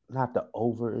the not the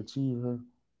overachiever,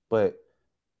 but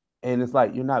and it's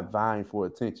like you're not vying for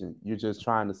attention. You're just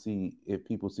trying to see if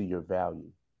people see your value.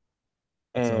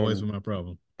 it's always And been my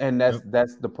problem. that's Yep,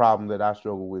 that's the problem that I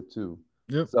struggle with too.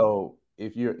 yep, So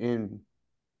if you're in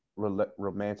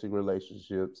romantic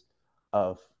relationships,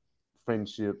 of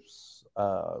friendships,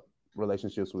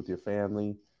 relationships with your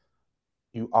family,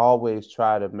 you always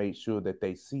try to make sure that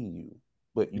they see you,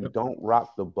 but you yep. don't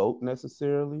rock the boat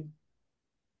necessarily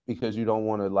because you don't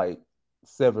want to like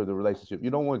sever the relationship. You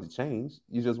don't want it to change.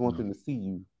 You just want No, them to see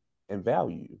you and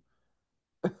value you.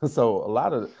 So a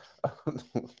lot of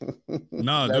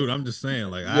no, that's dude. I'm just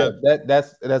saying, like, yeah,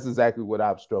 that's exactly what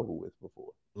I've struggled with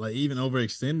before. even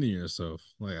overextending yourself.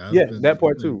 Like, Yeah, that I've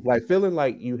part been, too. Like feeling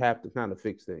like you have to kind of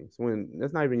fix things when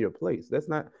that's not even your place. That's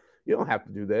not you don't have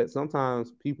to do that.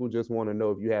 Sometimes people just want to know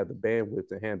if you have the bandwidth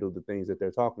to handle the things that they're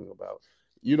talking about.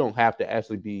 You don't have to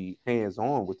actually be hands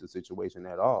on with the situation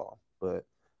at all. But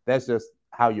that's just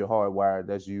how you're hardwired.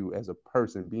 That's you as a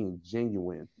person being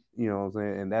genuine. You know what I'm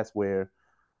saying? And that's where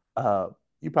uh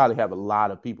you probably have a lot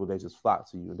of people that just flock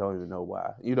to you and don't even know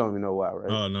why. You don't even know why,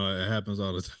 right? oh no, it happens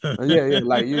all the Yeah, yeah.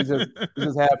 Like you time.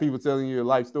 just have people telling you your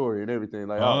life story and everything.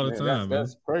 Like, oh All the man, that's time, man.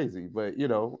 that's crazy. But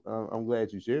I'm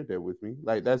glad you shared that with me.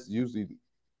 Like that's usually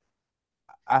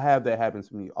I have that happen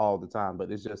to me all the time.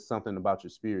 But it's just something about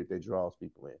your spirit that draws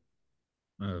people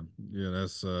in. Yeah,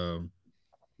 that's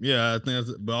yeah, I think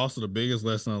that's, but also the biggest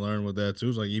lesson I learned with that too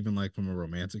is like even like from a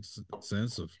romantic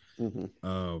sense of Mm-hmm.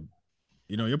 uh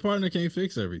your partner can't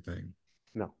fix everything.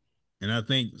 No. And I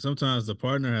think sometimes the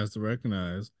partner has to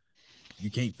recognize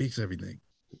you can't fix everything.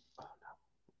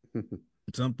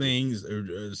 Some Yeah. things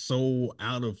are so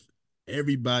out of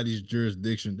everybody's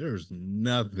jurisdiction. There's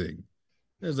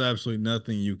absolutely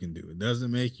nothing you can do. It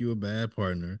doesn't make you a bad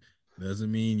partner. It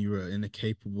doesn't mean you are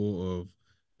incapable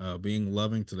of being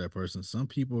loving to that person. Some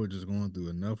people are just going through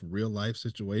enough real life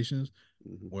situations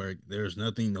Mm-hmm. where there's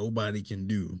nothing nobody can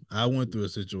do. I went through a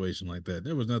situation like that.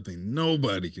 There was nothing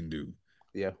nobody can do.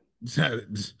 Yeah.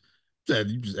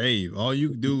 You just, hey, all you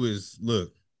can do is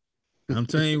look. I'm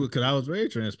telling you, because I was very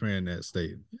transparent in that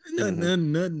state.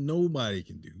 Mm-hmm. Nothing nobody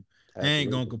can do. I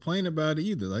ain't gonna Absolutely. complain about it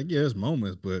either. Like, yeah, there's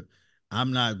moments, but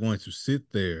I'm not going to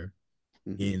sit there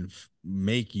Mm-hmm. and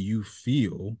make you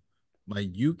feel like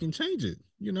you can change it,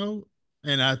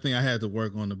 And I think I had to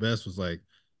work on the best was like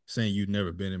saying you've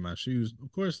never been in my shoes.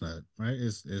 Of course not, right?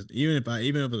 It's even if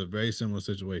it's a very similar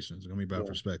situation, it's gonna be about Yeah.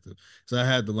 perspective. So I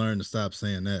had to learn to stop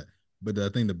saying that. But I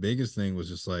think the biggest thing was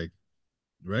just like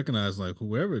recognize like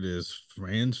whoever it is,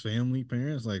 friends, family,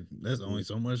 parents, like that's Mm-hmm. only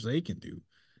so much they can do.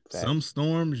 Some Facts.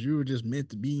 storms you were just meant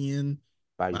to be in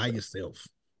By by yourself. yourself.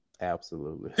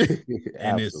 Absolutely.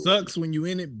 And it Absolutely. sucks when you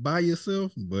in it by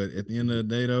yourself, but at the end of the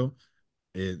day though,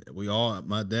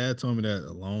 my dad told me that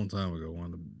a long time ago.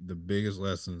 One of the biggest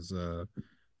lessons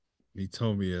he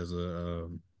told me as a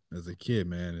as a kid,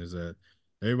 man, is that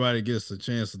everybody gets a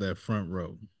chance at that front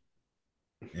row.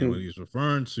 And what he was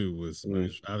referring to was when he Mm-hmm.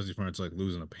 was obviously referring to like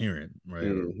losing a parent, right,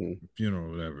 or Mm-hmm. a funeral or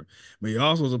whatever. But he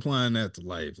also was applying that to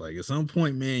life. Like at some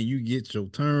point, man, you get your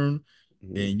turn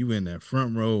and you in that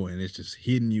front row and it's just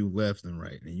hitting you left and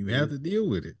right. And you have Mm-hmm. to deal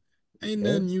with it. Ain't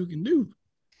Yeah. nothing you can do.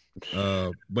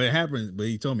 But it happens, but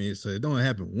he told me it said it don't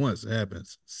happen once, it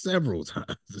happens several times.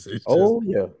 It's just Oh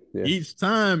yeah. Yeah. each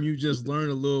time you just learn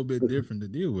a little bit different to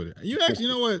deal with it. You actually, you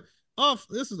know what? Off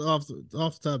this is off the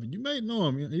topic. You may know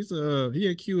him. He's he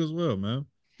a Q as well, man.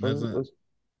 That's What's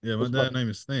yeah, my what's dad about name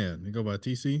is Stan. He go by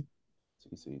TC.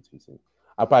 TC?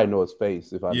 I probably know his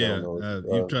face if I don't Yeah, know his.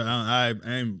 you try. I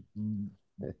am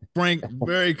frank,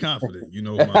 very confident. You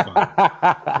know who my father.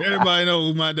 Everybody know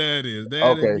who my dad is.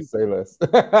 Dad, if Okay, you say less.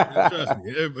 trust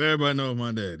me, everybody know who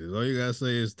my dad is. All you gotta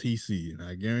say is TC, and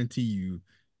I guarantee you,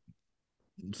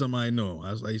 somebody know.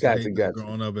 I used to Gotcha, hate that gotcha.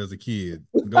 growing up as a kid.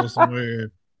 Go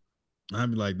somewhere,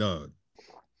 I'd be like, dog.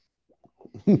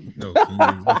 No, can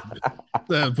you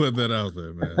just put that out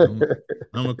there, man?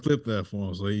 I'm gonna clip that for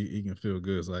him so he can feel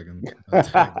good, so I can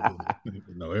attack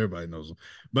it. No, everybody knows him,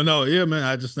 but no, yeah, man.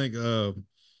 I just think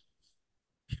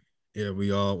yeah,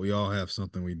 we all have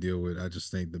something we deal with. I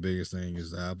just think the biggest thing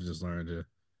is that I've just learned to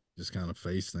just kind of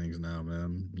face things now,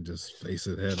 man. Just face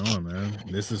it head on, man.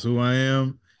 This is who I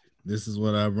am. This is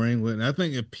what I bring with. And I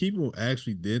think if people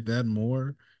actually did that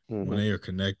more when Hmm. they are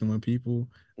connecting with people,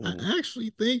 I Hmm.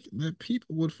 actually think that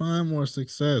people would find more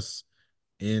success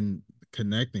in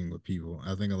connecting with people.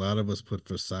 I think a lot of us put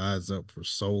facades up for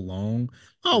so long.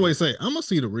 I Hmm. always say, I'm gonna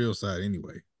see the real side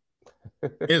anyway.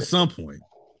 At some point.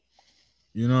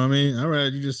 You know what I mean? All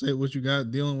right, you just say what you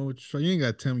got dealing with. What you ain't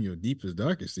got to tell me your deepest,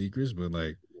 darkest secrets, but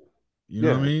like, you know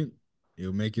what I Yeah, mean?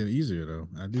 It'll make it easier though.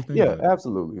 I do think yeah, that.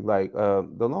 absolutely. Like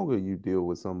the longer you deal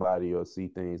with somebody or see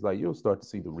things, like you'll start to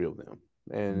see the real them,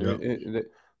 and Yep.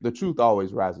 the truth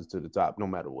always rises to the top, no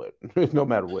matter what, no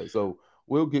matter what. So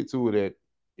we'll get to it at.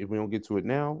 If we don't get to it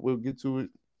now, we'll get to it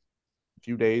a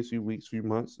few days, few weeks, few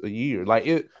months, a year. Like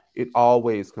it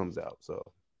always comes out. So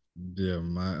Yeah,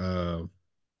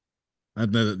 I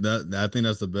think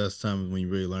that's the best time when you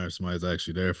really learn somebody's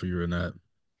actually there for you or not.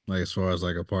 Like as far as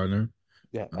like a partner.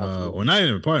 yeah, Or absolutely. not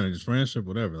even a partner, just friendship,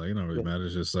 whatever. Like it don't really Yeah, matter.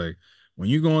 It's just like when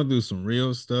you're going through some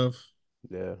real stuff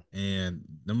yeah. and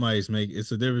somebody's make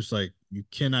it's a difference. Like you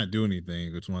cannot do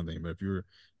anything. It's one thing, but if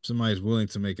somebody's willing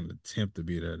to make an attempt to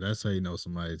be there, that's how you know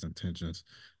somebody's intentions.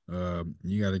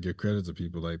 You got to give credit to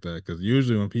people like that because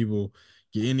usually when people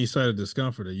get any sort of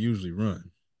discomfort, they usually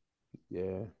run.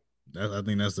 Yeah. I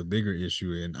think that's the bigger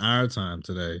issue in our time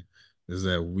today is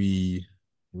that we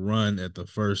run at the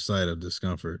first sight of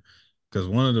discomfort. Because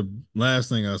one of the last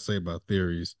thing I'll say about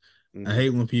theories, I Hmm. hate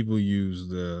when people use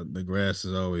the grass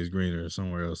is always greener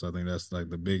somewhere else. I think that's like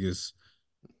the biggest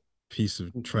piece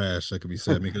of trash that could be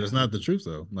said because it's not the truth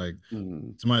though. Like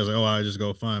Hmm. somebody's like, "Oh, I just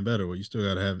go find better." Well, you still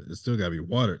gotta have it. Still gotta be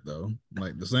watered though.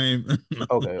 Like the same.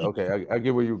 Okay, okay. I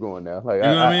get where you're going now. Like You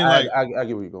know what I mean? Like I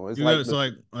get where you're going. It's you like got so the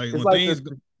like it's when like things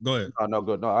the go ahead. no, no,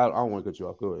 good. No, I don't want to cut you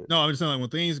off. Go ahead. No, I'm just saying like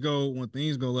when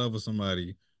things go left with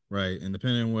somebody, right? And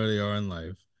depending on where they are in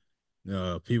life,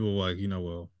 people like,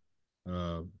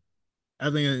 uh I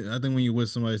think when you're with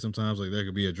somebody sometimes like there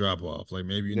could be a drop off. Like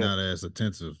maybe you're Yeah, not as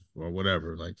attentive or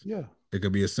whatever. Like yeah, it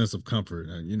could be a sense of comfort.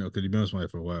 And because you've been with somebody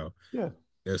for a while. yeah.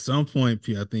 At some point,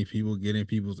 I think people get in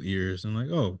people's ears and like,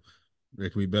 oh,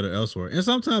 it could be better elsewhere. And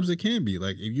sometimes it can be.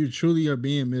 Like if you truly are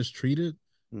being mistreated,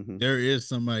 Hmm. there is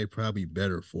somebody probably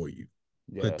better for you,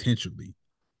 Yeah, potentially.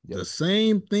 The yes.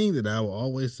 same thing that I will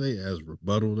always say as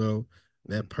rebuttal, though,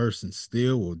 Mhm. that person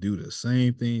still will do the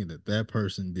same thing that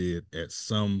person did at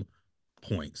some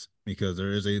points because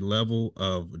there is a level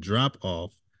of drop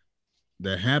off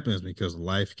that happens because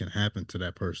life can happen to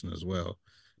that person as well.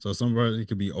 So somebody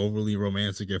could be overly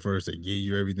romantic at first. They give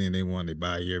you everything they want. They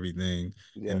buy you everything.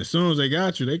 And Yeah, as soon as they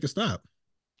got you, they can stop.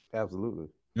 absolutely.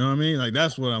 You know what I mean? Like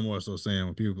that's what I'm more so saying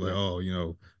when people are like, Yeah.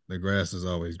 oh, the grass is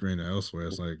always greener elsewhere.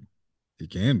 It's like it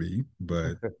can be,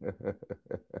 but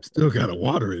still gotta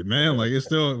water it, man. Like it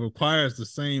still requires the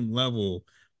same level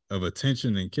of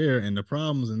attention and care. And the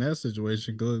problems in that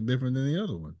situation go different than the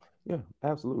other one. Yeah,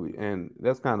 absolutely. And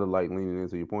that's kind of like leaning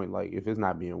into your point. Like, if it's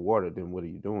not being watered, then what are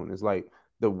you doing? It's like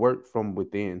the work from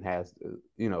within has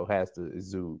to, has to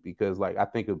exude because, like, I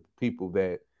think of people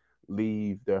that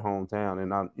leave their hometown,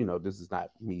 and this is not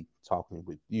me talking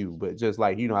with you, but just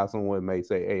like, how someone may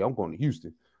say, "Hey, I'm going to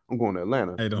Houston, I'm going to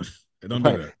Atlanta." Hey, don't do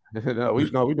Like, that. no,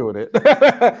 we doing it.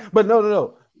 But no, no,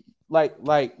 no.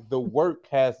 Like the work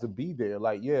has to be there.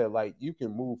 Like, yeah, like you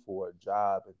can move for a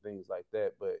job and things like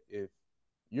that, but if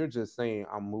you're just saying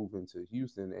I'm moving to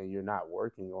Houston and you're not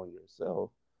working on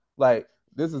yourself, Like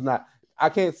this is not. I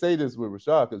can't say this with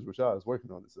Rashad because Rashad is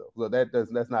working on himself. So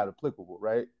that's not applicable,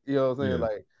 right? You know what I'm saying? Yeah.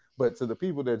 Like, but to the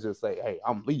people that just say, "Hey,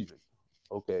 I'm leaving,"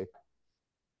 okay,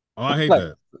 Oh, I hate like,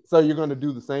 that. so you're gonna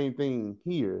do the same thing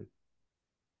here,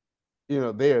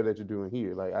 there that you're doing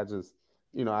here. Like, I just,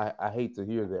 I hate to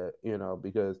hear that,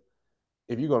 because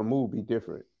if you're gonna move, be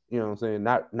different. You know what I'm saying?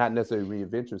 Not necessarily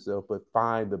reinvent yourself, but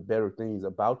find the better things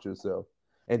about yourself.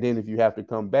 And then if you have to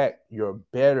come back, you're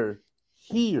better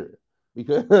here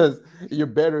because you're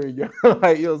better in your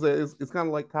like you know what I'm saying? It's kind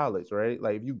of like college, right?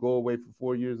 Like if you go away for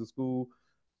 4 years of school,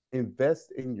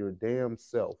 invest in your damn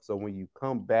self. So when you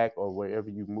come back or wherever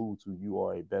you move to, you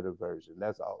are a better version.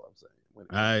 That's all I'm saying when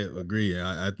it I comes to agree.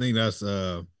 I think that's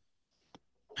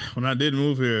when I did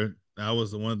move here, that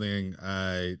was the one thing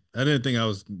I didn't think I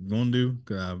was gonna do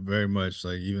because I very much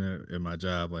like even in my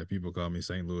job, like people call me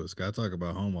St. Louis. 'Cause I talk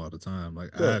about home all the time.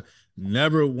 Like I that.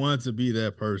 never want to be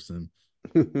that person,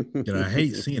 and I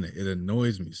hate Yeah. seeing it. It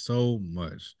annoys me so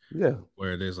much. Yeah.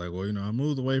 Where it is like, well, I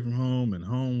moved away from home, and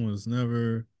home was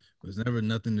never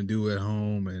nothing to do at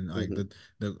home, and like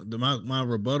Hmm. my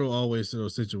rebuttal always to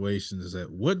those situations is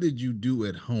that what did you do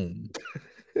at home?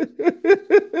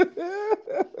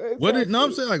 What did no? I'm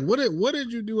Exactly. saying like what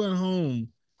did you do at home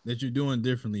that you're doing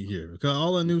differently here? Because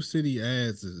all a new city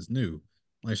adds is new.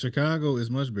 Like Chicago is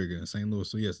much bigger than St. Louis,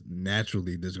 so yes,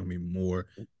 naturally there's gonna be more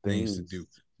things to do.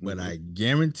 Things. But Hmm. I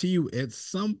guarantee you, at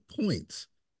some point,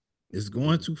 it's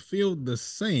going Hmm. to feel the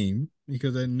same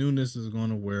because that newness is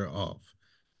going to wear off.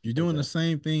 If you're doing the Exactly.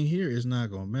 same thing here, it's not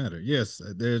going to matter. Yes,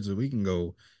 we can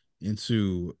go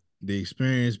into the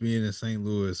experience being in St.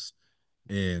 Louis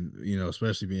and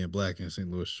especially being black in St.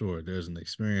 Louis Shore. There's an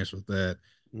experience with that.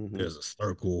 Hmm. There's a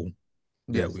circle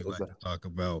that Yes. we like to Exactly. talk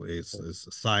about. It's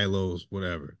silos,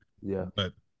 whatever. Yeah.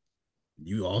 But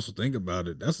you also think about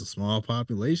it. That's a small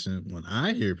population. When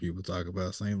I hear people talk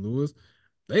about St. Louis,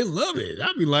 they love it.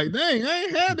 I'd be like, dang, I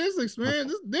ain't had this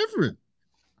experience. It's different.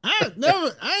 I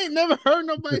ain't never heard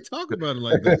nobody talk about it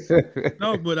like that.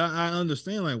 No, but I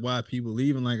understand like why people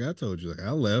leave. And like I told you, like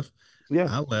Yeah.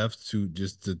 I left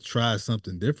to try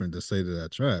something different to say that I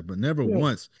tried, but Yeah. never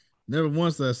once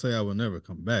did I say I will never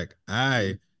come back.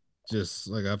 I just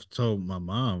like I've told my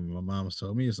mom has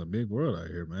told me it's a big world out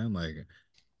here, man. Like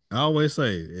I always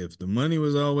say, if the money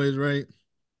was always right,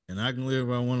 and I can live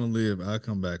where I want to live, I'll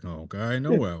come back home. 'Cause I already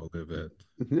know Yeah. where I will live at.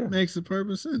 Yeah. Makes a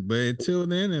perfect sense. But until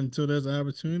then, until there's an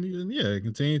opportunity, then yeah,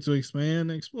 continue to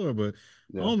expand and explore. But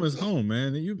Yeah. home is home,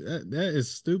 man. And that is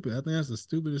stupid. I think that's the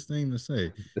stupidest thing to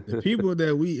say. The people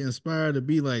that we inspire to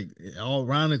be like, all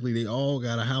ironically, they all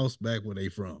got a house back where they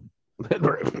from.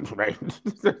 Right. Right.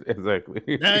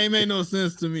 Exactly. That ain't made no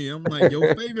sense to me. I'm like,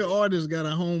 your favorite artist got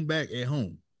a home back at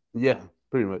home. Yeah.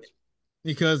 Pretty much.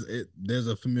 Because there's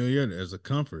a familiarity, there's a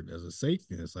comfort, there's a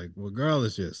safety. It's like,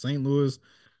 regardless, yeah, St. Louis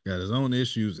got his own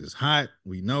issues. It's hot.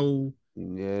 We know.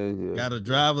 Yeah. Yeah. Got to Yeah.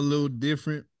 drive a little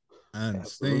different. I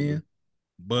Absolutely. understand,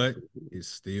 but Absolutely. it's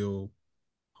still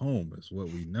home. It's what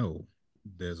we know.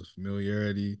 There's a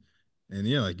familiarity. And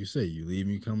yeah, like you say, you leave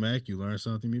and you come back, you learn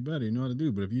something be better. You know what to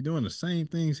do. But if you're doing the same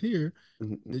things here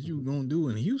that you're gonna do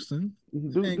in Houston,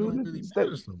 it Do ain't gonna do really stay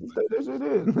matter so much. stay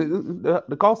there. It is.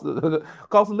 The cost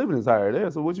of living is higher there.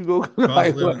 So what you go Cost of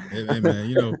like? living. Hey, man,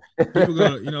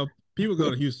 people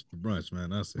go to Houston for brunch, man.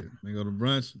 That's it. They go to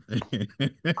brunch.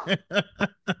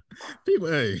 people,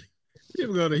 hey,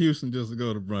 people go to Houston just to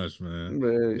go to brunch, man.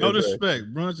 Man, No exactly.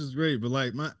 disrespect, brunch is great, but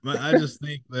like I just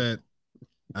think that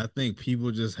I think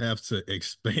people just have to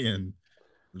expand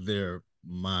their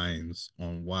minds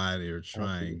on why they're Absolutely.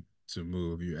 trying to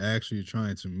move. You're actually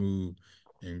trying to move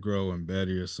and grow and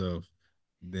better yourself,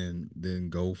 then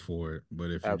go for it.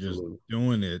 But if you're just Absolutely.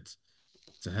 doing it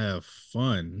to have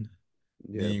fun,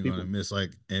 then Yeah. you're gonna People. miss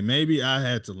like and maybe I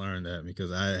had to learn that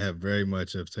because I have very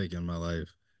much have taken my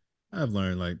life. I've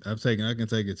learned like I can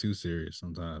take it too serious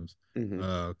sometimes. Hmm.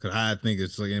 Cause I think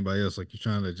it's like anybody else, like you're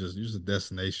trying to just use a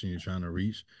destination you're trying to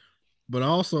reach. But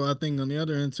also I think on the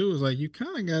other end too is like you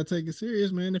kind of gotta take it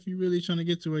serious, man, if you're really trying to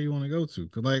get to where you want to go to.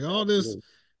 Cause like Absolutely.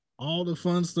 all the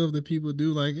fun stuff that people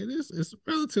do, like it's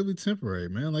relatively temporary,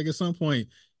 man. Like at some point,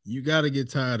 you gotta get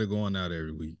tired of going out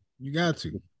every week. You got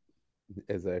to.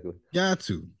 Exactly. Got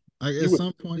to. Like You at would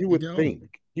some point you you would get old.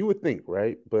 think you would think,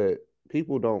 right? But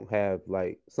people don't have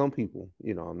like some people,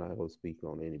 I'm not gonna speak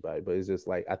on anybody, but it's just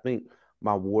like I think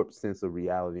my warped sense of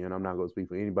reality, and I'm not gonna speak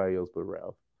for anybody else but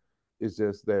Ralph. It's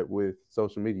just that with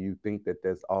social media, you think that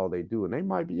that's all they do, and they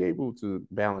might be able to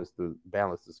balance the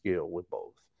scale with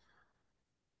both.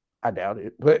 I doubt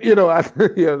it, but I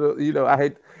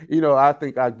hate, I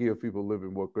think I give people a little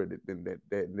bit more credit than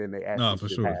they No, actually for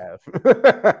should sure.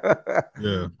 have.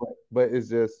 Yeah. but it's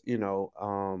just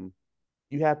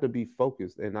you have to be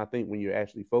focused. And I think when you're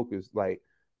actually focused, like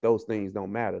those things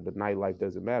don't matter. The nightlife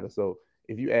doesn't matter. So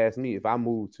if you ask me, if I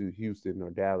move to Houston or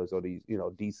Dallas or these,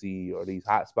 DC or these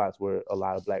hot spots where a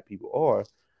lot of black people are,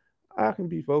 I can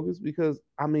be focused because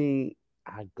I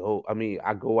go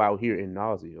out here in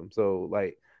nauseum. So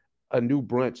like a new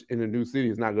brunch in a new city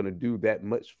is not gonna do that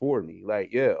much for me.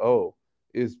 Like, yeah, oh,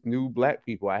 it's new black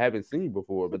people I haven't seen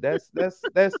before, but that's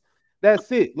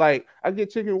it. Like I get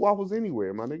chicken and waffles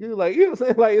anywhere, my nigga. Like, you know what I'm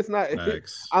saying? Like it's not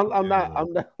Facts. Yeah. I'm not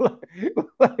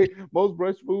like most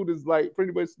brunch food is like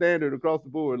pretty much standard across the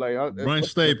board. Like Brunch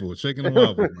staple, chicken and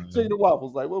waffles, chicken man. and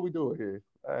waffles. Like, what we doing here?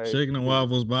 All right, Chicken and cool.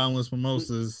 waffles, bottomless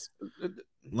mimosas. All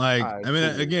Like, right, I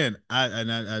mean, cool. again,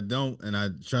 I don't, and I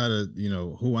try to,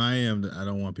 who I am. I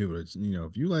don't want people to,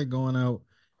 if you like going out,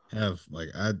 have like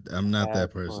I'm not Have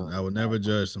that person. I fun. would never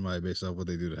judge somebody based off what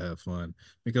they do to have fun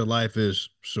because life is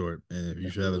short, and if you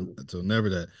should have it Absolutely. until never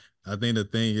that. I think the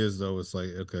thing is though, it's like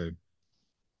okay,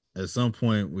 at some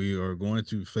point we are going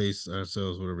to face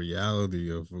ourselves with a reality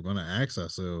of we're going to ask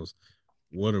ourselves,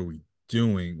 what are we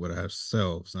doing with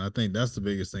ourselves? And I think that's the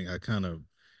biggest thing I kind of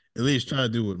at least try to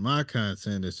do with my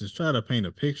content is just try to paint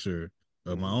a picture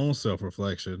of my Mm-hmm. own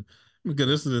self-reflection because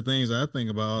this is the things I think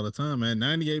about all the time, man.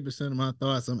 98% of my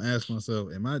thoughts I'm asking myself,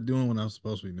 am I doing what I'm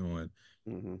supposed to be doing?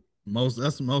 Mm-hmm.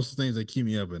 Most things that keep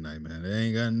me up at night, man. It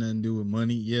ain't got nothing to do with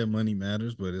money. Yeah, money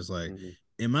matters, but it's like,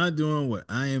 Mm-hmm. am I doing what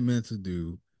I am meant to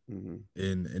do? Mm-hmm.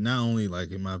 And not only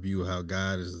like in my view how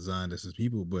God has designed us as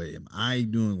people, but am I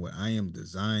doing what I am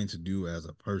designed to do as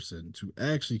a person to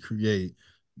actually create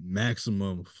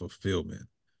maximum fulfillment?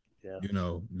 Yeah.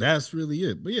 That's really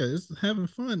it. But yeah, it's having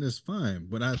fun is fine.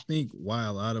 But I think why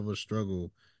a lot of us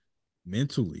struggle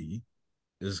mentally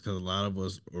is because a lot of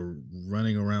us are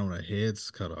running around with our heads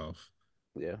cut off,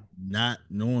 Yeah. not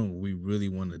knowing what we really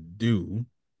want to do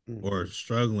Mm-hmm. or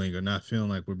struggling or not feeling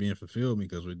like we're being fulfilled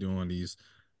because we're doing these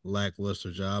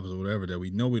lackluster jobs or whatever that we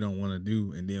know we don't want to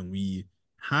do and then we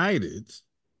hide it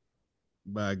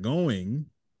by going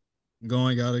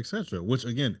out, etc., which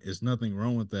again is nothing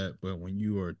wrong with that, but when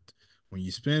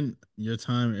you spend your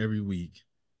time every week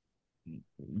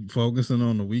focusing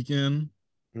on the weekend,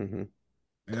 Mm-hmm.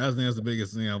 and I think that's the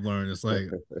biggest thing I've learned. It's like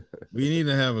we need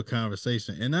to have a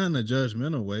conversation and not in a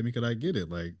judgmental way because I get it.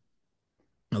 Like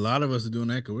a lot of us are doing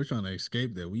that because we're trying to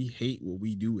escape that. We hate what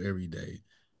we do every day.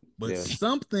 But Yeah.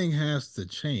 something has to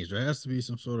change. There has to be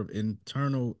some sort of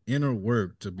internal inner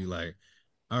work to be like,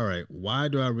 all right, why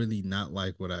do I really not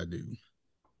like what I do?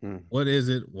 Mm. What is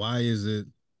it? Why is it?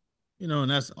 And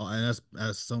that's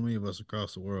so many of us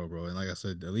across the world, bro. And like I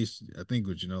said, at least I think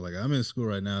what like I'm in school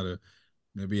right now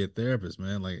to be a therapist,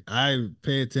 man. Like I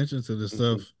pay attention to this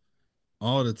Mm-hmm. stuff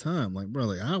all the time. Like, bro,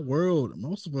 like our world,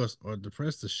 most of us are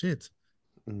depressed as shit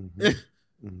Mm-hmm.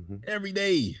 Mm-hmm. every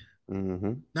day.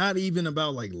 Mm-hmm. Not even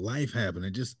about like life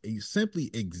happening, just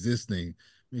simply existing.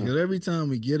 Mm. Because every time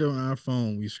we get on our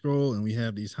phone, we scroll and we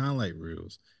have these highlight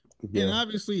reels. And Yeah.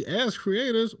 obviously, as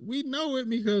creators, we know it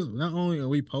because not only are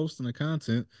we posting the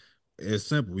content, it's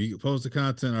simple. We post the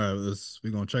content. All right, we're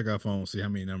gonna check our phone, see how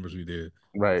many numbers we did,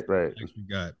 Right. Right. likes we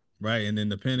got, right? And then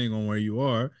depending on where you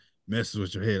are, messes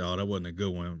with your head. Oh, that wasn't a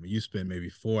good one. You spent maybe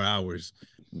 4 hours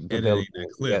editing that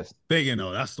Development. clip, Yes. thinking,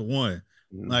 oh, that's the one.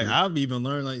 Like Mm-hmm. I've even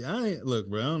learned, like I ain't look,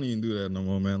 bro. I don't even do that no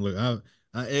more, man. Look,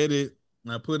 I edit,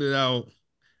 I put it out.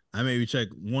 I maybe check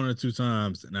one or two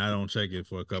times, and I don't check it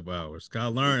for a couple hours. 'Cause I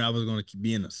learned I was going to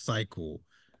be in a cycle.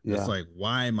 It's Yeah. like,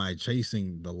 why am I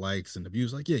chasing the likes and the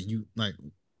views? Like, yeah, you like.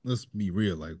 Let's be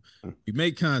real. Like, you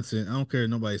make content. I don't care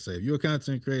what nobody say. If you're a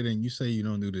content creator and you say you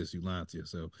don't do this, you lying to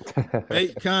yourself.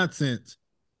 Make content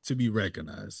to be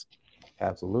recognized.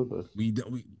 Absolutely. We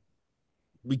don't.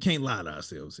 We can't lie to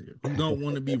ourselves here. You don't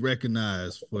want to be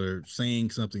recognized for saying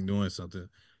something, doing something.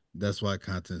 That's why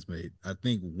content's made. I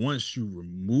think once you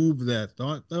remove that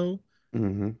thought, though,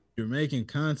 Mm-hmm. you're making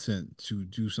content to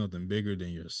do something bigger than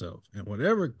yourself. And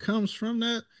whatever comes from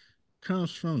that,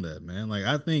 man. Like,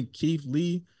 I think Keith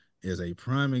Lee is a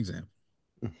prime example,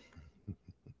 in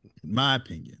my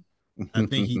opinion. I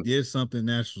think he did something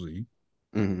naturally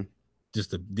Mm-hmm.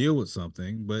 just to deal with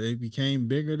something, but it became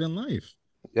bigger than life.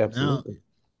 Now, Absolutely.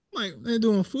 like, they're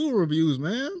doing food reviews,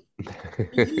 man.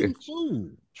 He eating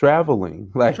food,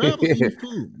 Traveling. Like travel yeah, eating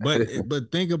food.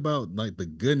 But think about like the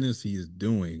goodness he is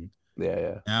doing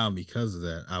yeah. now because of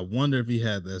that. I wonder if he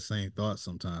had that same thought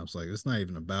sometimes. Like it's not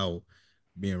even about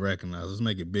being recognized. Let's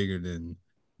make it bigger than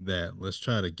that. Let's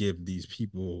try to give these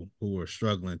people who are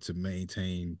struggling to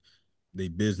maintain their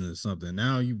business something.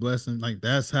 Now you blessing like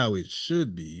that's how it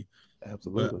should be. But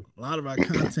Absolutely. a lot of our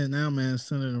content now, man, is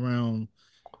centered around.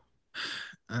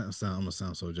 I'm gonna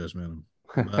sound so judgmental.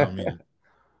 But I mean,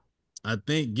 I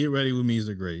think Get Ready With Me is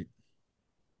a great.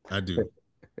 I do.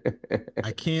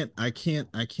 I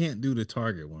can't do the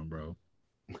Target one, bro.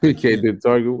 I You can't can't. do the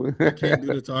target one. I can't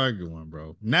do the Target one,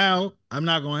 bro. Now I'm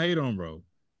not gonna hate on bro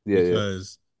Yeah, yeah,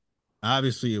 because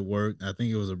obviously it worked. I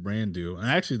think it was a brand deal. And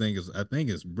I think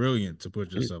it's brilliant to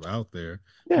put yourself out there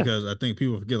yeah. because I think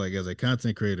people forget like as a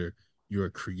content creator, you're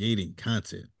creating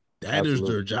content. That is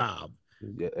their Absolutely. job.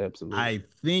 Yeah, absolutely. I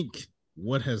think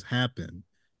what has happened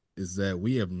is that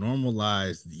we have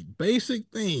normalized the basic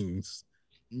things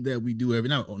that we do every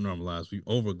not normalized, we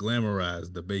over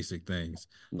glamorize the basic things.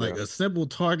 Like Yeah. a simple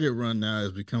target run now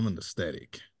is becoming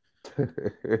aesthetic.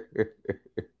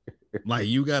 Like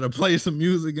you gotta play some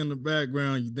music in the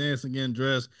background, you dancing, getting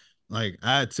dressed. Like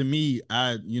I to me,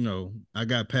 I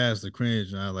got past the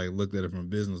cringe and I like looked at it from a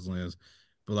business lens.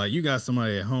 But like you got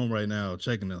somebody at home right now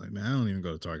checking it, like, man, I don't even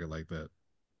go to Target like that.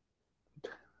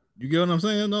 You get what I'm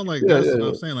saying? No, like Yeah, that's yeah, what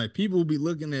I'm yeah. saying. Like people will be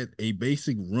looking at a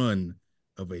basic run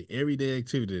of a everyday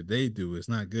activity that they do. It's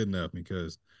not good enough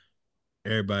because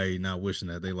everybody not wishing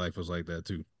that their life was like that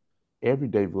too.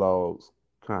 Everyday vlogs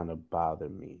kind of bother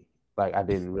me. Like I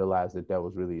didn't realize that that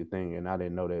was really a thing, and I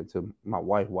didn't know that until my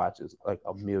wife watches like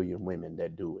a million women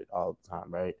that do it all the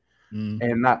time, right? Mm.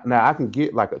 And not now I can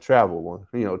get like a travel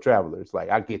one, travelers. Like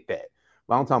I get that,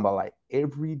 but I'm talking about like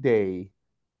every day.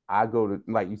 I go to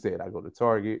like you said, I go to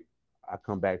Target. I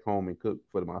come back home and cook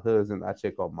for my husband. I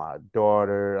check on my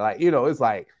daughter. Like it's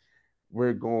like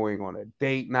we're going on a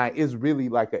date night. It's really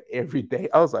like a everyday.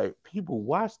 I was like, people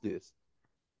watch this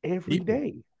every People,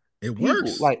 day. it People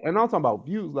works. like, and I'm talking about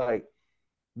views. Like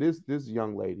this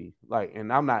young lady, like,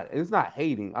 and I'm not. It's not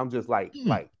hating. I'm just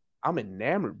Mm. I'm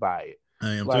enamored by it.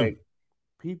 I am too. Like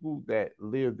people that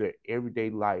live their everyday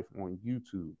life on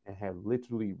YouTube and have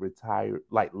literally retired,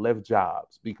 like left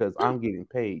jobs because Yeah, I'm getting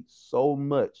paid so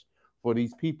much for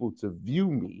these people to view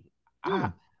me. yeah.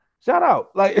 I shout out,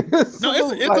 like No,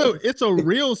 it's salute, like it's a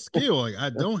real skill. Like I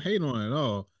don't hate on it at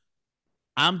all.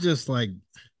 I'm just like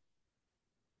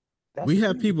that's we the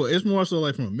have thing. people. It's more so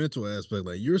like from a mental aspect.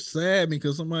 Like you're sad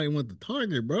because somebody went to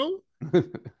Target, bro.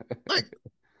 Like,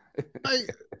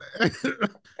 like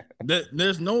that.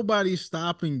 There's nobody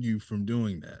stopping you from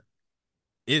doing that.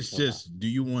 It's just, do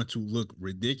you want to look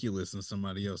ridiculous in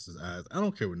somebody else's eyes? I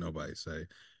don't care what nobody say.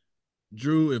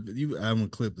 Drew, if you, I'm gonna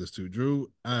clip this too.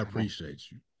 Drew, I appreciate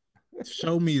you.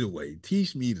 Show me the way.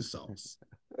 Teach me the sauce.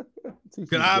 Teach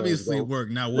Cause me the game, obviously it go.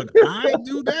 worked. Now, would I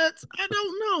do that? I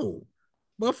don't know.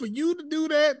 But for you to do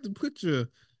that, to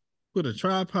put a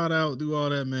tripod out, do all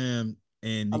that, man,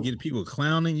 and you I, get people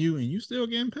clowning you, and you still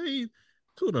getting paid.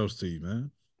 Kudos to you,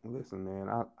 man. Listen, man,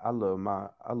 I love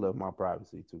my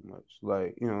privacy too much.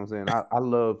 Like, you know what I'm saying?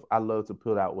 I love to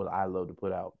put out what I love to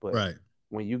put out. But Right.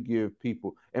 when you give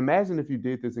people, imagine if you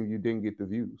did this and you didn't get the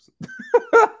views.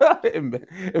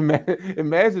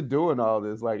 Imagine doing all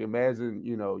this. Like imagine,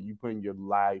 you putting your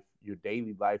life, your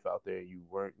daily life out there, and you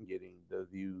weren't getting the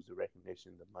views, the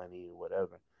recognition, the money, or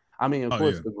whatever. I mean, of Oh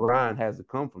course yeah. the grind has to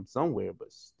come from somewhere,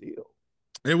 but still,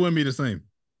 It wouldn't be the same.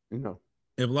 you know,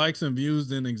 If likes and views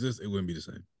didn't exist, it wouldn't be the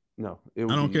same. no, it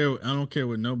I would don't be. care. I don't care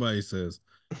what nobody says.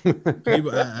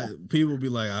 People be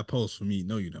like, I post for me.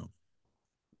 No, you don't.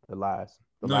 The lies,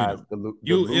 the No, you lies, don't. the It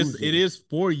delusion. is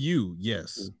for you,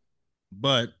 yes, Mm.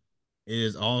 but it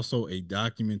is also a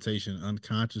documentation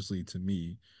unconsciously to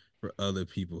me for other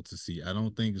people to see. I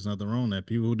don't think there's nothing wrong with that.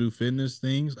 People who do fitness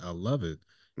things, I love it.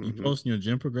 You Mm-hmm. posting your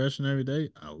gym progression every day,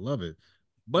 I love it.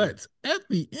 Yeah, But at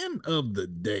the end of the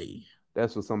day,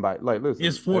 that's what somebody like. it's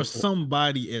Listen, for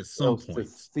somebody at some else to point.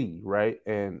 see, right?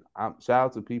 And I'm shout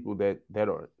out to people that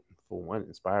are, for one,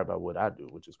 inspired by what I do,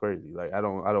 which is crazy. Like I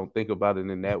don't think about it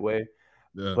in that way,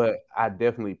 Yeah, but I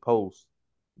definitely post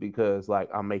because like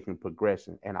I'm making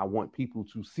progression and I want people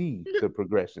to see yeah, the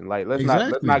progression. Like let's not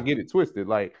exactly. get it twisted.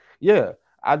 Like, yeah,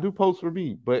 I do post for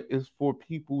me, but it's for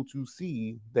people to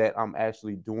see that I'm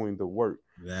actually doing the work.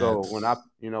 So when I That's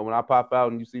when I pop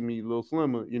out and you see me a little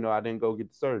slimmer, I didn't go get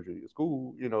the surgery. It's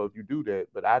cool, if you do that,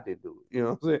 but I did do it. You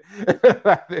know what I'm saying?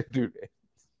 I didn't do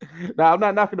that. Now I'm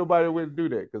not knocking nobody away to do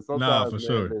that because nah sometimes, for man,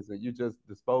 sure. listen, you just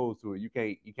disposed to it. You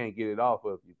can't get it off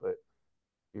of you, but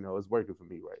it's working for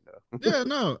me right now. Yeah,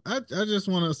 no, I just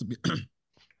want us to be.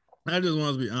 I just want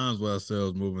us to be honest with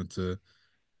ourselves moving to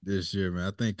this year, man.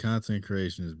 I think content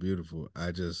creation is beautiful.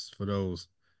 I just for those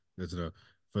that's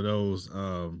for those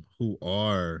who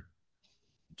are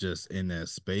just in that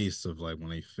space of like when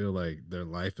they feel like their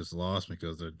life is lost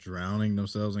because they're drowning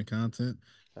themselves in content,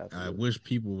 I Absolutely. wish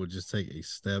people would just take a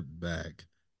step back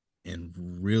and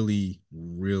really,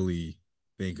 really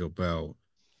think about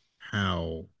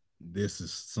how this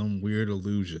is some weird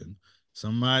illusion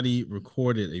somebody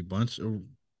recorded a bunch of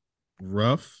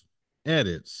rough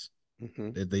edits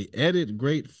Hmm. that they edit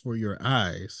great for your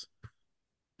eyes.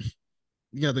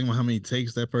 You gotta think about how many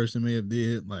takes that person may have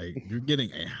did. Like you're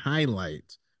getting a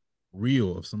highlight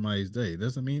reel of somebody's day. It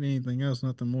doesn't mean anything else,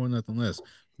 nothing more, nothing less.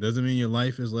 Doesn't mean your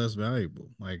life is less valuable.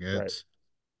 Like Right. it's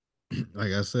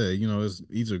like I said, you know, it's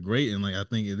these are great and like I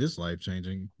think it is life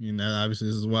changing. You know, obviously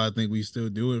this is why I think we still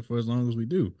do it for as long as we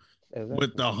do. With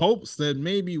Exactly. the hopes that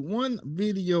maybe one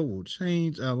video will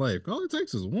change our life. All it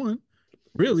takes is one. It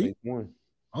Really. takes one.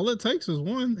 All it takes is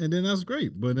one, and then that's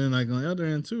great. But then like on the other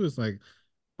end too, it's like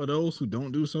for those who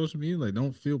don't do social media, like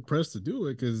don't feel pressed to do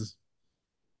it because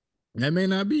that may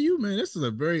not be you, man. This is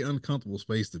a very uncomfortable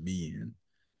space to be in.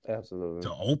 Absolutely.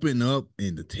 To open up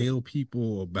and to tell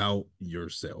people about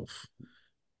yourself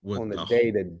On with the the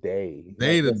day to day.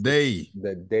 day Like to this is day.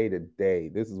 the day to day.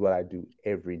 This is what I do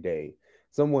every day.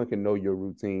 Someone can know your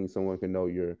routine. Someone can know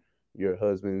your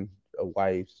husband, a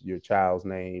wife's, your child's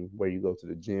name, where you go to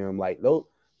the gym. Like, no,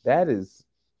 that is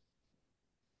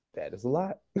that is a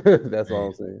lot. That's all Hey,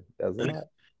 I'm saying. That's a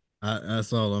lot.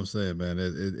 that's all I'm saying, man.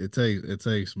 It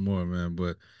takes more, man.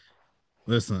 But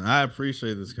listen, I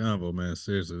appreciate this convo, man.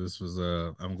 Seriously, this was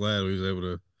I'm glad we was able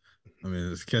to. I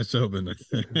mean, just catch up and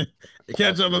catch up and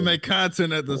Absolutely. make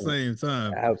content at the same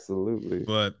time. Absolutely.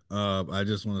 But I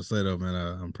just want to say though, man,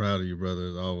 I'm proud of you, brother,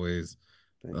 as always.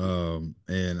 Thank you.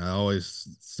 And I always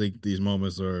seek these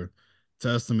moments or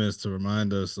testaments to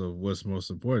remind us of what's most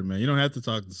important, man. You don't have to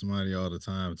talk to somebody all the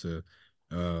time to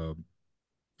uh,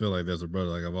 feel like there's a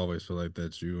brother. Like I've always felt like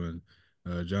that's you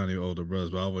and Johnny, older brothers,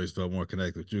 but I always felt more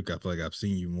connected with you. I feel like I've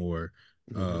seen you more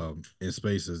Hmm. in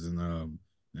spaces, and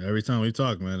every time we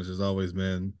talk, man, it's just always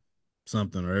been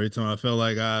something. Or every time I felt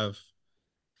like I've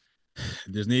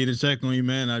just needed to check on you,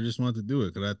 man. I just want to do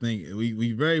it because I think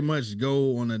we very much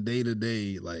go on a day to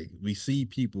day. Like we see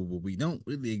people, but we don't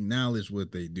really acknowledge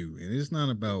what they do, and it's not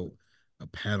about a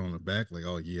pat on the back, like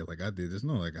oh yeah, like I did this.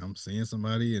 No, like I'm seeing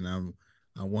somebody, and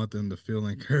I want them to feel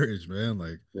encouraged, man.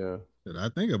 Like Yeah. that I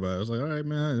think about it. I was like, all right,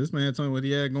 man, this man told me what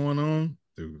he had going on.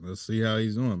 Dude, let's see how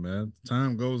he's doing, man.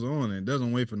 Time goes on and it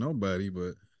doesn't wait for nobody,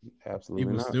 but Absolutely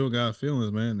people not. still got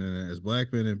feelings, man. And as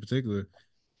black men in particular,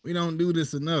 we don't do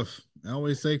this enough. I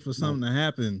always say for No. something to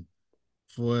happen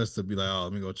for us to be like, oh,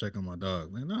 let me go check on my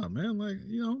dog. Like, nah, man, like,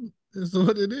 you know, it's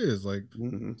what it is. Like,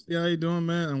 Hmm. see how you doing,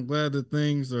 man? I'm glad that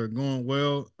things are going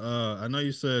well. I know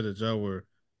you said that y'all were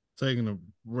taking a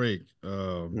break.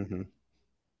 Hmm.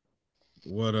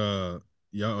 What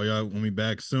y'all want me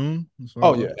back soon as far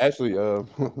Oh as yeah, what actually,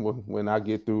 when I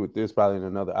get through with this, probably in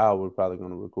another hour, we're probably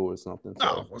gonna record something. oh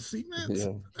So well see man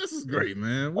yeah, this is yeah. great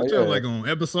man Oh what y'all yeah, like on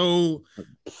episode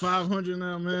 500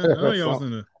 now man I know y'all was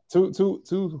so in the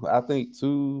two. I think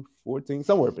 214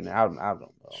 somewhere up in there. I don't know,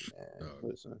 man. uh,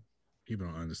 Listen, people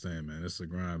don't understand man it's a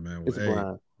grind man well it's a hey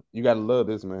grind. You gotta love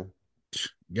this, man.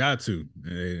 got to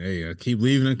hey I keep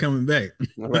leaving and coming back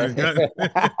Right. got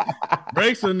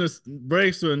breaks are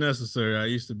necessary I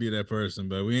used to be that person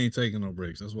but we ain't taking no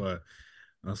breaks that's why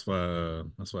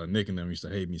Nick and them used to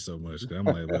hate me so much because I'm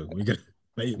like look we got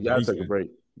pay You gotta breaks take a man. break.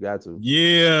 You got to.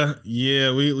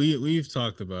 Yeah, we've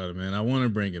talked about it, man. I want to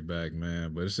bring it back,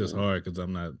 man, but it's just Yeah. hard because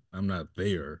I'm not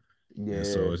there, and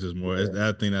so Yeah. it's just more. Yeah.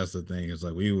 I think that's the thing. It's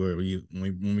like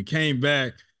when we came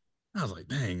back, I was like,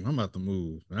 dang, I'm about to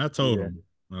move, and I told Yeah.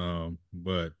 him,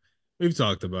 but we've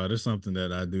talked about it. It's something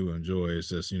that I do enjoy. It's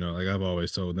just like I've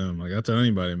always told them, like I tell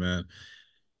anybody, man,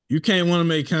 you can't want to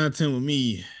make content with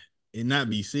me and not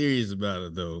be serious about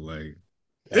it though, like.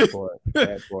 That part. That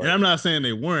And part. I'm not saying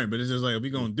they weren't, but it's just like if we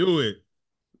gonna do it,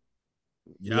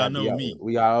 We y'all gotta be know out. me.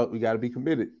 We gotta be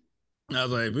committed. I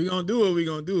was like, if we gonna do it, we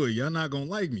gonna do it. Y'all not gonna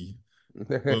like me,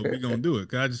 but we gonna do it.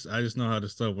 Cause I just know how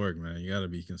this stuff work, man. You gotta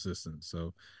be consistent.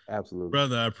 So, Absolutely.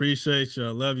 brother, I appreciate you.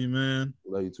 I love you, man.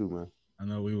 Love you too, man. I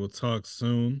know we will talk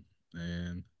soon.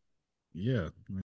 And yeah,